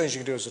of the worst things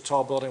you can do is a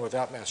tall building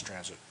without mass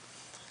transit,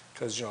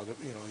 because you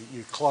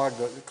clog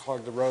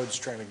the roads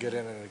trying to get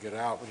in and to get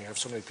out when you have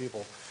so many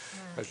people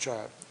that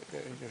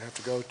you have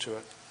to go to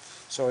it.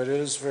 So it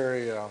is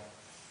very.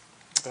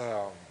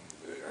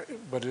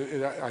 But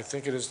I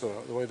think it is the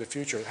way of the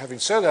future. Having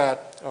said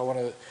that,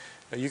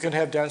 you can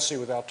have density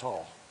without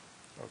tall,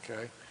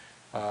 okay?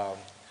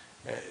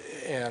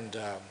 And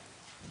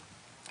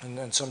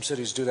some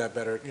cities do that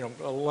better. You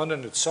know,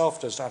 London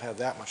itself does not have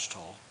that much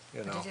tall.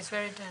 You know, but it is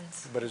very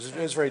dense. But it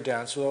is very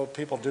dense. Although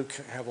people do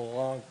have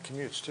long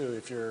commutes too.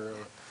 If you're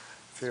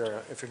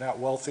not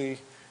wealthy,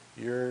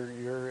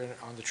 you're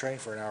on the train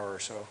for an hour or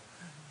so,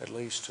 at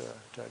least,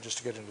 just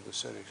to get into the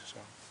city. So.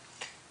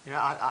 You know,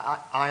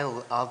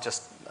 I'll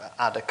just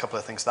add a couple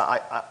of things.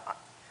 That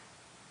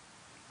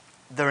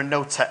there are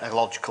no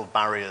technological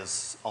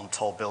barriers on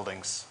tall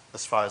buildings,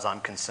 as far as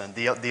I'm concerned.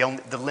 The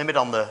limit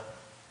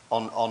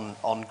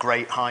on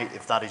great height,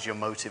 if that is your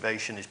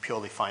motivation, is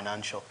purely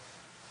financial.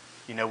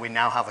 You know, we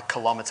now have a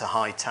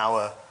kilometre-high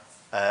tower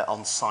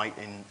on site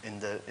in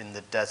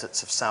the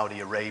deserts of Saudi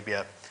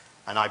Arabia,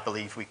 and I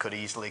believe we could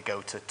easily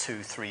go to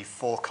 2, 3,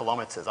 4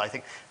 kilometres. I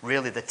think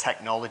really the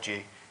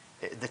technologies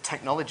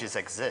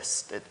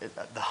exist.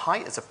 The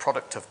height is a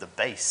product of the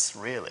base,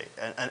 really,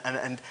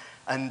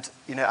 and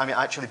you know, I mean,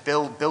 actually,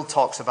 Bill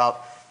talks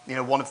about, you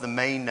know, one of the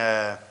main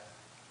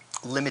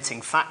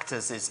limiting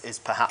factors is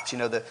perhaps, you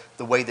know,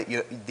 the way that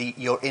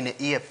your inner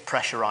ear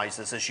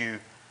pressurizes as you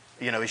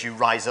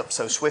rise up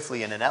so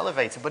swiftly in an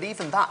elevator. But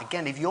even that,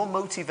 again, if your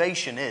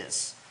motivation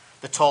is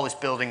the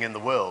tallest building in the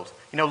world,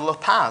 you know, La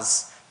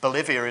Paz,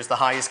 Bolivia is the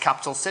highest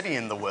capital city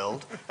in the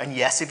world, and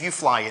yes, if you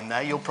fly in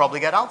there, you'll probably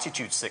get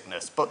altitude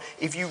sickness. But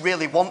if you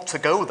really want to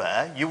go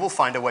there, you will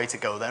find a way to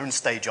go there and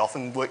stage off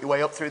and work your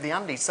way up through the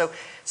Andes.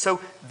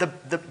 So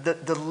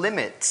the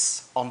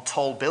limits on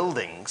tall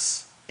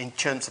buildings in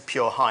terms of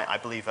pure height, I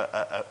believe,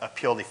 are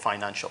purely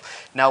financial.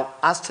 Now,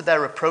 as to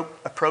their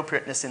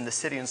appropriateness in the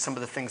city and some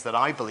of the things that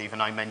I believe,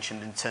 and I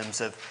mentioned in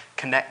terms of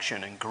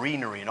connection and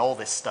greenery and all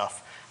this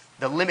stuff,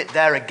 the limit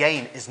there,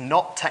 again, is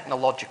not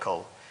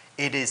technological.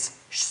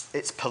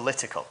 It's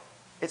political.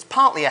 It's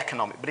partly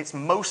economic, but it's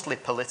mostly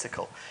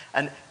political.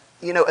 And,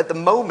 you know, at the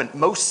moment,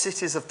 most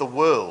cities of the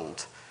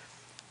world,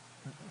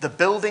 the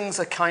buildings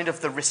are kind of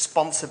the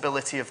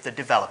responsibility of the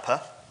developer,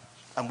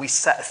 and we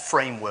set a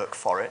framework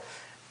for it.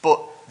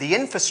 But the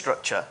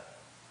infrastructure,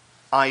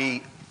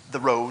 i.e. the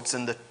roads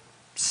and the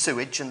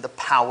sewage and the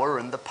power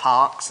and the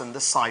parks and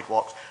the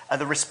sidewalks, are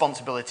the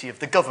responsibility of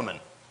the government,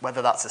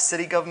 whether that's a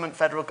city government,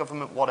 federal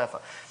government, whatever.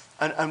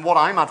 And what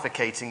I'm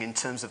advocating in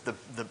terms of the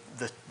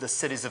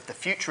cities of the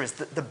future is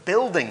that the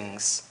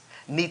buildings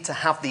need to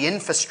have the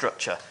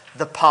infrastructure,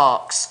 the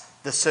parks,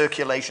 the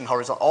circulation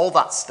horizon, all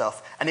that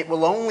stuff. And it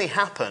will only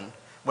happen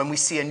when we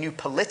see a new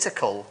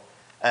political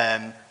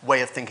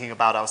way of thinking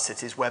about our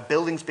cities, where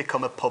buildings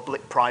become a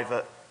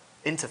public-private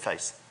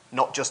interface,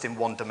 not just in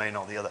one domain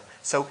or the other.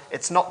 So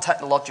it's not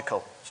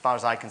technological, as far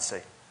as I can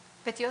see.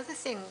 But the other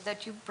thing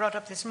that you brought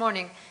up this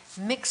morning,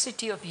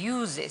 mixity of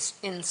uses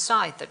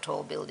inside the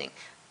tall building.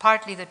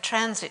 Partly the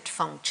transit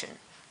function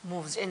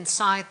moves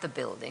inside the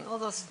building. All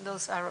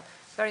those are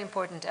very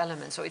important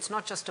elements. So it's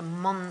not just a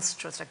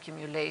monstrous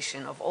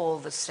accumulation of all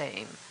the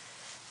same,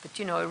 but,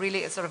 you know, really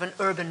it's sort of an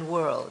urban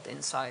world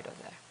inside of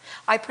there.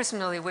 I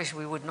personally wish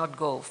we would not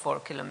go 4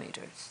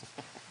 kilometers.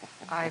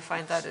 I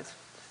find that is,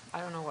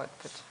 I don't know what,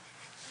 but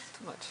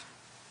too much.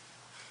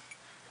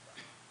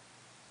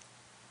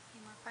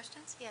 Any more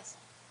questions? Yes.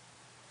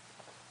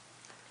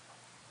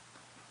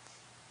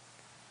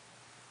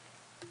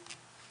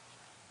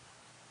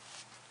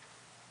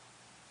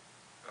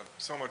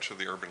 So much of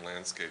the urban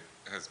landscape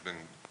has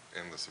been,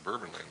 and the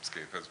suburban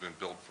landscape has been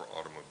built for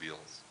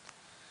automobiles.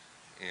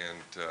 And,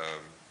 you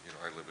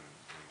know, I live in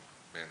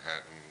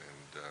Manhattan,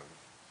 and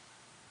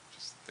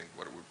just think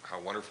how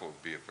wonderful it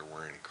would be if there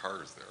weren't any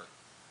cars there.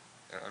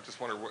 And I just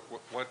wonder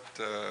what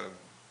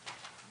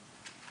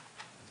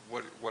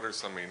are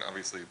some, I mean,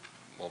 obviously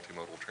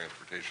multimodal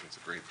transportation is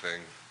a great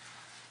thing.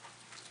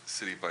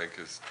 City Bike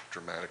has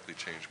dramatically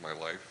changed my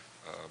life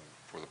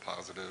for the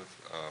positive.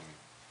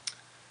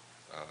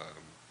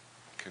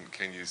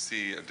 Can you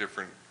see a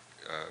different,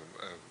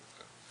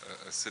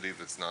 a city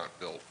that's not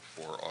built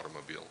for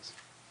automobiles,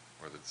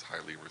 or that's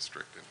highly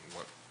restricted? And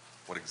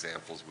what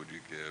examples would you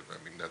give? I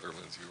mean,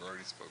 Netherlands you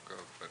already spoke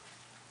of, but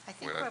I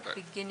think we're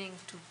beginning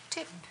to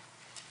tip.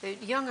 The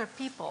younger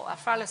people are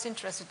far less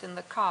interested in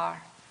the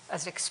car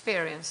as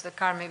experience. The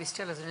car maybe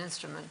still as an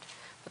instrument,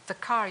 but the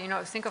car, you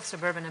know, think of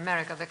suburban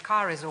America, the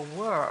car is a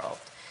world.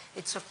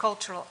 It's a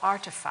cultural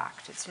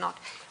artifact. It's not,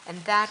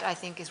 and that I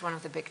think is one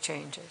of the big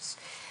changes.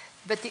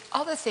 But the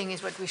other thing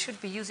is what we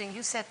should be using,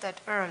 you said that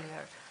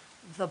earlier,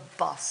 the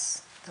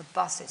bus. The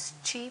bus is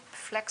cheap,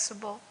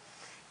 flexible,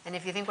 and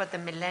if you think about the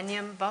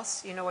Millennium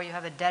bus, you know, where you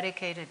have a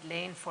dedicated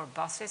lane for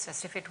buses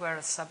as if it were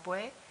a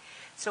subway.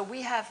 So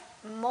we have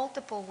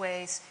multiple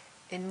ways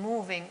in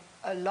moving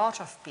a lot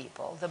of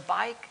people. The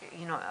bike,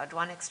 you know, at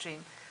one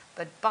extreme,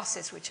 but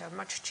buses which are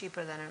much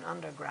cheaper than an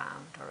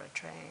underground or a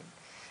train.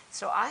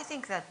 So I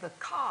think that the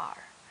car,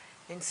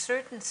 in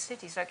certain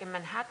cities, like in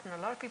Manhattan, a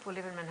lot of people who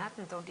live in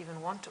Manhattan don't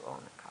even want to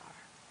own a car.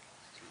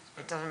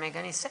 It doesn't make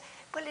any sense.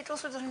 Well, it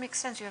also doesn't make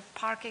sense. You have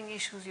parking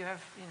issues, you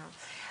have, you know.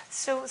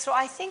 So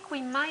I think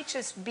we might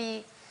just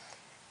be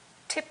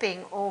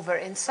tipping over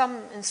in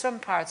some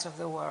parts of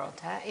the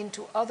world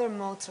into other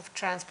modes of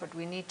transport.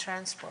 We need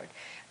transport.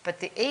 But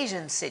the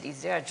Asian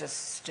cities, they're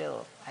just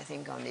still, I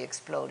think, on the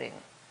exploding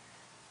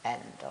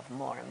end of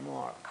more and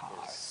more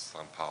cars.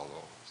 Sao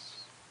Paulo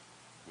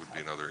would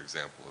be another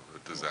example of a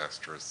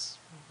disastrous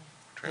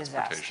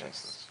transportation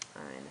system.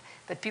 I mean,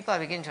 but people are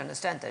beginning to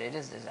understand that it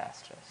is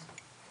disastrous.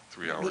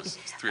 3 hours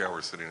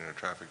sitting in a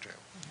traffic jam.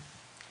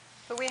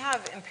 But we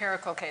have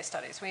empirical case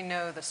studies. We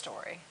know the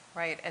story,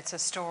 right? It's a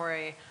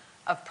story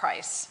of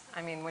price.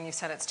 I mean, when you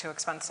said it's too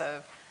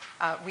expensive,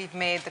 we've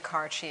made the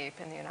car cheap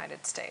in the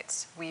United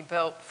States. We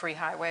built free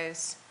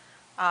highways.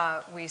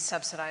 We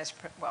subsidized,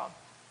 well,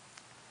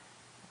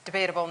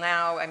 debatable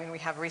now. I mean, we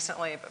have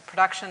recently, but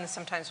production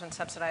sometimes been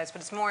subsidized,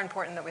 but it's more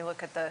important that we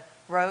look at the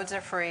roads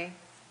are free,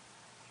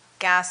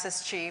 gas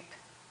is cheap,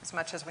 as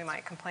much as we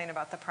might complain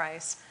about the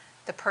price.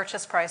 The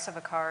purchase price of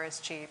a car is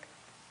cheap,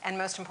 and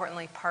most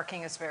importantly,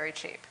 parking is very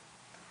cheap.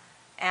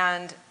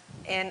 And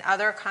in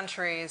other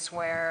countries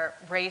where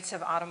rates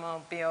of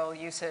automobile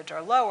usage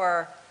are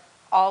lower,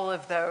 all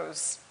of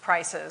those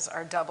prices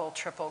are double,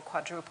 triple,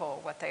 quadruple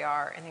what they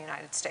are in the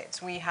United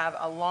States. We have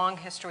a long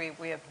history,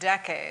 we have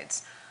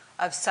decades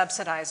of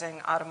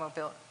subsidizing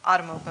automobile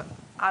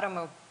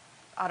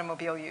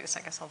use,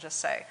 I guess I'll just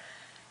say.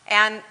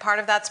 And part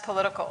of that's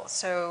political.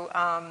 So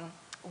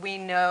we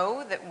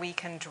know that we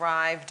can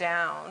drive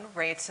down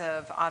rates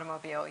of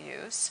automobile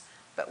use,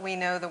 but we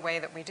know the way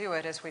that we do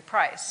it is we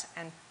price,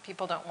 and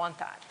people don't want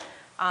that.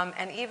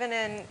 And even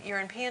in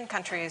European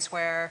countries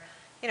where,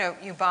 you know,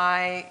 you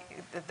buy,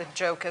 the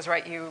joke is,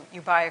 right,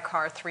 you buy a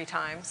car 3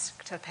 times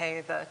to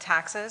pay the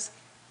taxes.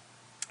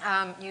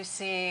 You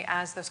see,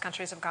 as those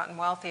countries have gotten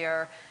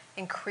wealthier,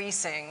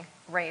 increasing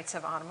rates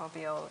of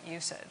automobile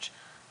usage.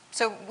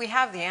 So we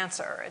have the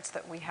answer. It's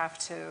that we have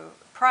to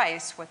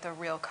price what the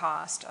real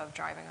cost of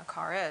driving a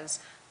car is,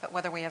 but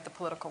whether we have the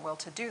political will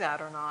to do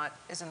that or not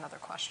is another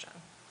question.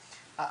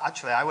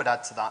 Actually, I would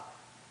add to that.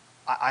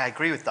 I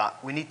agree with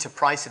that. We need to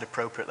price it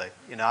appropriately.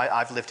 You know,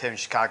 I've lived here in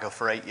Chicago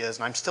for 8 years,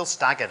 and I'm still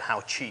staggered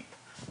how cheap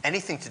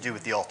anything to do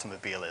with the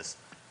automobile is.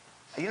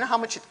 You know how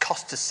much it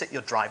costs to sit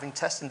your driving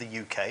test in the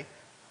UK?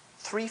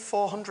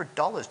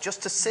 $300-400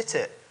 just to sit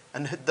it.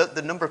 And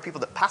the number of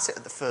people that pass it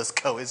at the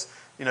first go is,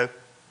 you know,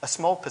 a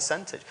small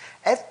percentage.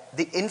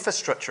 The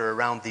infrastructure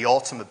around the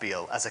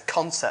automobile as a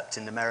concept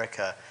in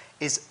America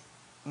is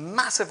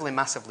massively,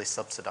 massively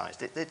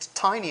subsidized. It's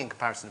tiny in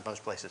comparison to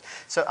most places.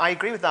 So I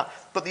agree with that.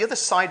 But the other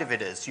side of it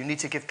is you need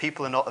to give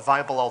people a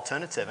viable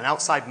alternative. And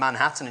outside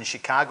Manhattan and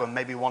Chicago and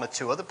maybe 1 or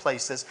 2 other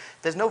places,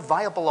 there's no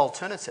viable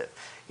alternative.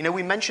 You know,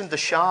 we mentioned the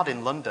Shard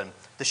in London.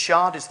 The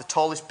Shard is the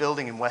tallest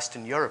building in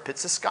Western Europe.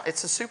 It's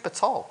a super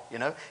tall, you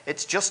know.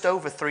 It's just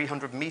over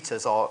 300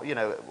 meters, or, you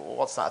know,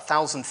 what's that,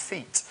 1,000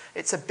 feet.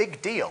 It's a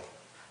big deal.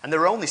 And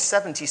there are only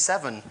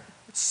 77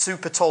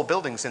 super tall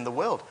buildings in the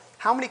world.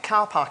 How many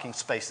car parking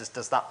spaces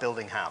does that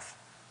building have?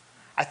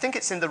 I think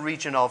it's in the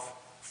region of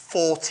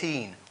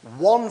 14.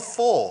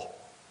 1-4.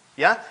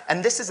 Yeah?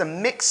 And this is a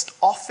mixed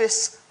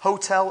office,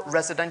 hotel,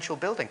 residential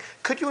building.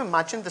 Could you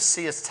imagine the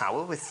Sears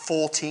Tower with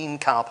 14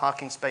 car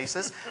parking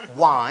spaces?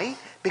 Why?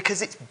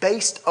 Because it's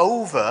based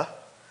over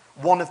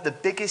one of the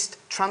biggest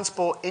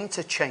transport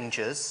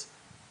interchanges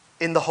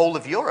in the whole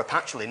of Europe,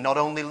 actually, not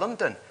only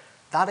London.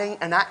 That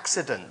ain't an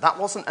accident. That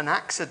wasn't an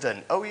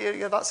accident. Oh,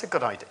 yeah, that's a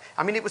good idea.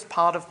 I mean, it was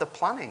part of the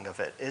planning of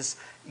it, is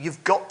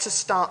you've got to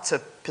start to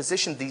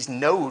position these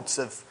nodes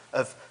of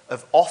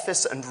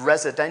office and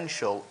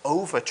residential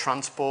over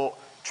transport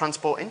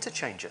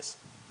interchanges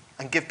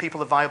and give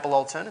people a viable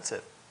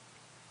alternative.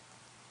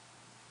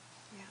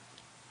 Yeah.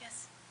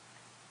 Yes.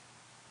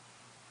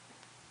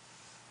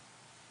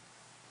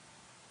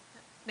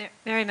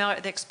 Mary Miller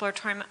at the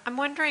Exploratorium. I'm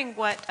wondering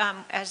what,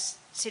 as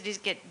cities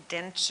get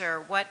denser,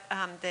 what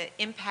the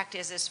impact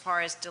is as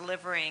far as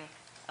delivering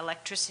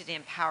electricity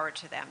and power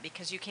to them,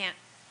 because you can't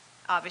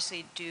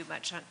obviously do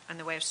much on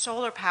the way of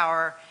solar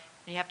power,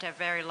 and you have to have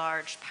very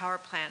large power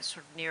plants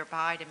sort of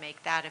nearby to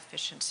make that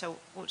efficient. So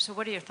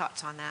what are your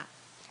thoughts on that?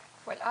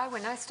 Well,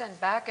 when I stand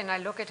back and I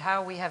look at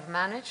how we have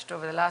managed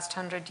over the last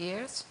 100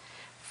 years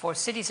for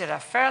cities that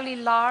are fairly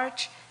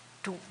large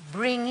to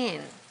bring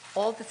in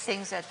all the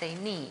things that they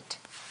need,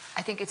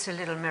 I think it's a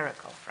little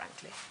miracle,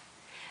 frankly.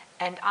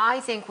 And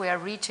I think we are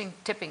reaching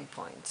tipping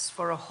points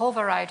for a whole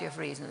variety of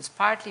reasons,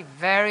 partly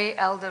very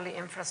elderly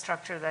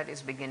infrastructure that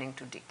is beginning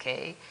to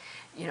decay,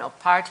 you know,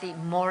 partly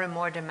more and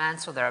more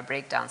demand, so there are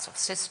breakdowns of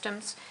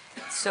systems.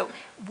 So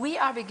we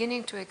are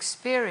beginning to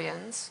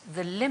experience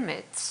the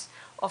limits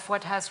of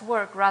what has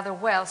worked rather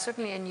well,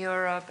 certainly in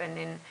Europe and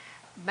in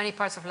many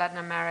parts of Latin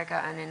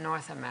America and in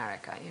North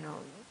America. You know,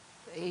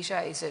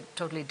 Asia is a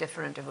totally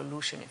different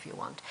evolution, if you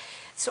want.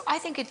 So I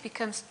think it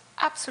becomes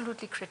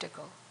absolutely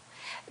critical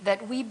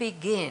that we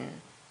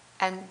begin,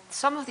 and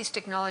some of these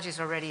technologies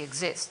already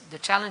exist. The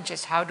challenge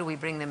is how do we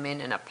bring them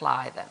in and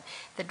apply them?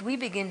 That we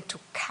begin to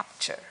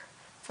capture.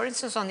 For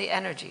instance, on the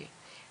energy,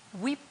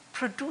 we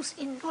produce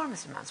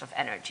enormous amounts of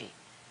energy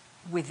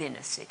within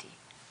a city.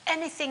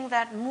 Anything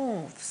that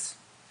moves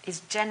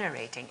is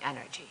generating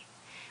energy.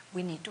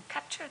 We need to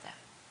capture them.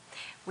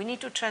 We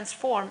need to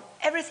transform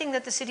everything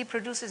that the city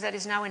produces that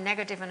is now a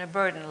negative and a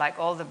burden, like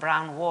all the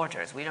brown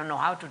waters. We don't know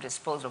how to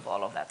dispose of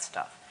all of that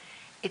stuff.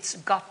 It's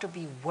got to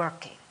be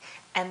working.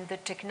 And the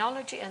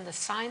technology and the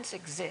science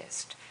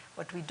exist.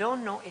 What we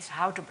don't know is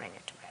how to bring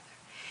it together.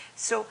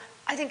 So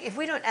I think if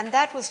we don't, and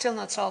that will still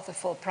not solve the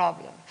full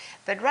problem.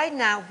 But right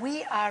now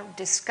we are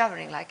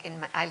discovering, like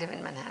I live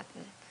in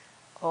Manhattan.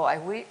 Oh,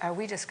 are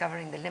we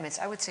discovering the limits?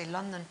 I would say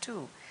London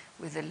too,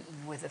 with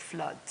the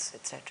floods,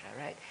 etc.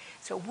 Right?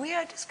 So we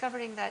are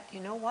discovering that, you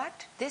know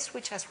what, this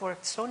which has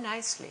worked so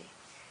nicely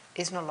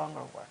is no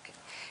longer working.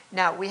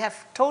 Now, we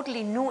have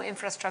totally new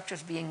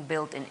infrastructures being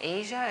built in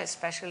Asia,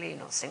 especially,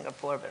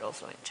 Singapore, but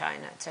also in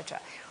China, etc.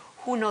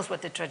 Who knows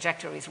what the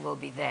trajectories will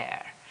be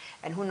there?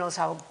 And who knows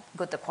how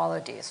good the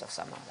quality is of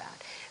some of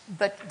that.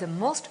 But the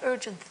most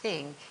urgent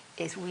thing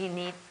is we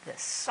need the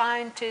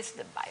scientists,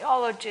 the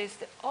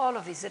biologists, all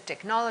of these, the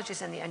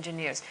technologists and the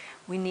engineers.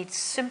 We need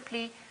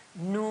simply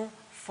new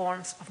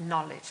forms of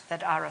knowledge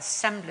that are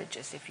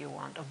assemblages, if you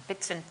want, of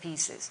bits and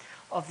pieces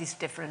of these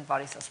different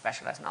bodies of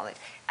specialized knowledge.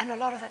 And a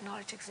lot of that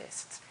knowledge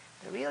exists.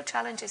 The real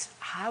challenge is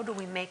how do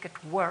we make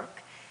it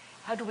work?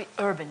 How do we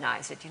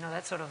urbanize it?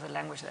 That's sort of the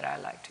language that I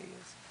like to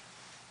use.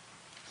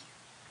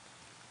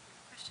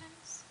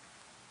 Questions?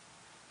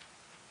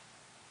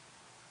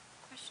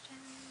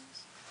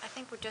 I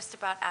think we're just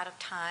about out of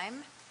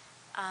time,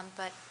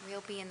 but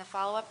we'll be in the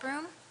follow-up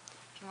room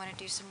if you want to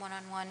do some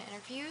one-on-one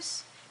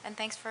interviews. And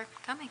thanks for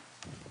coming.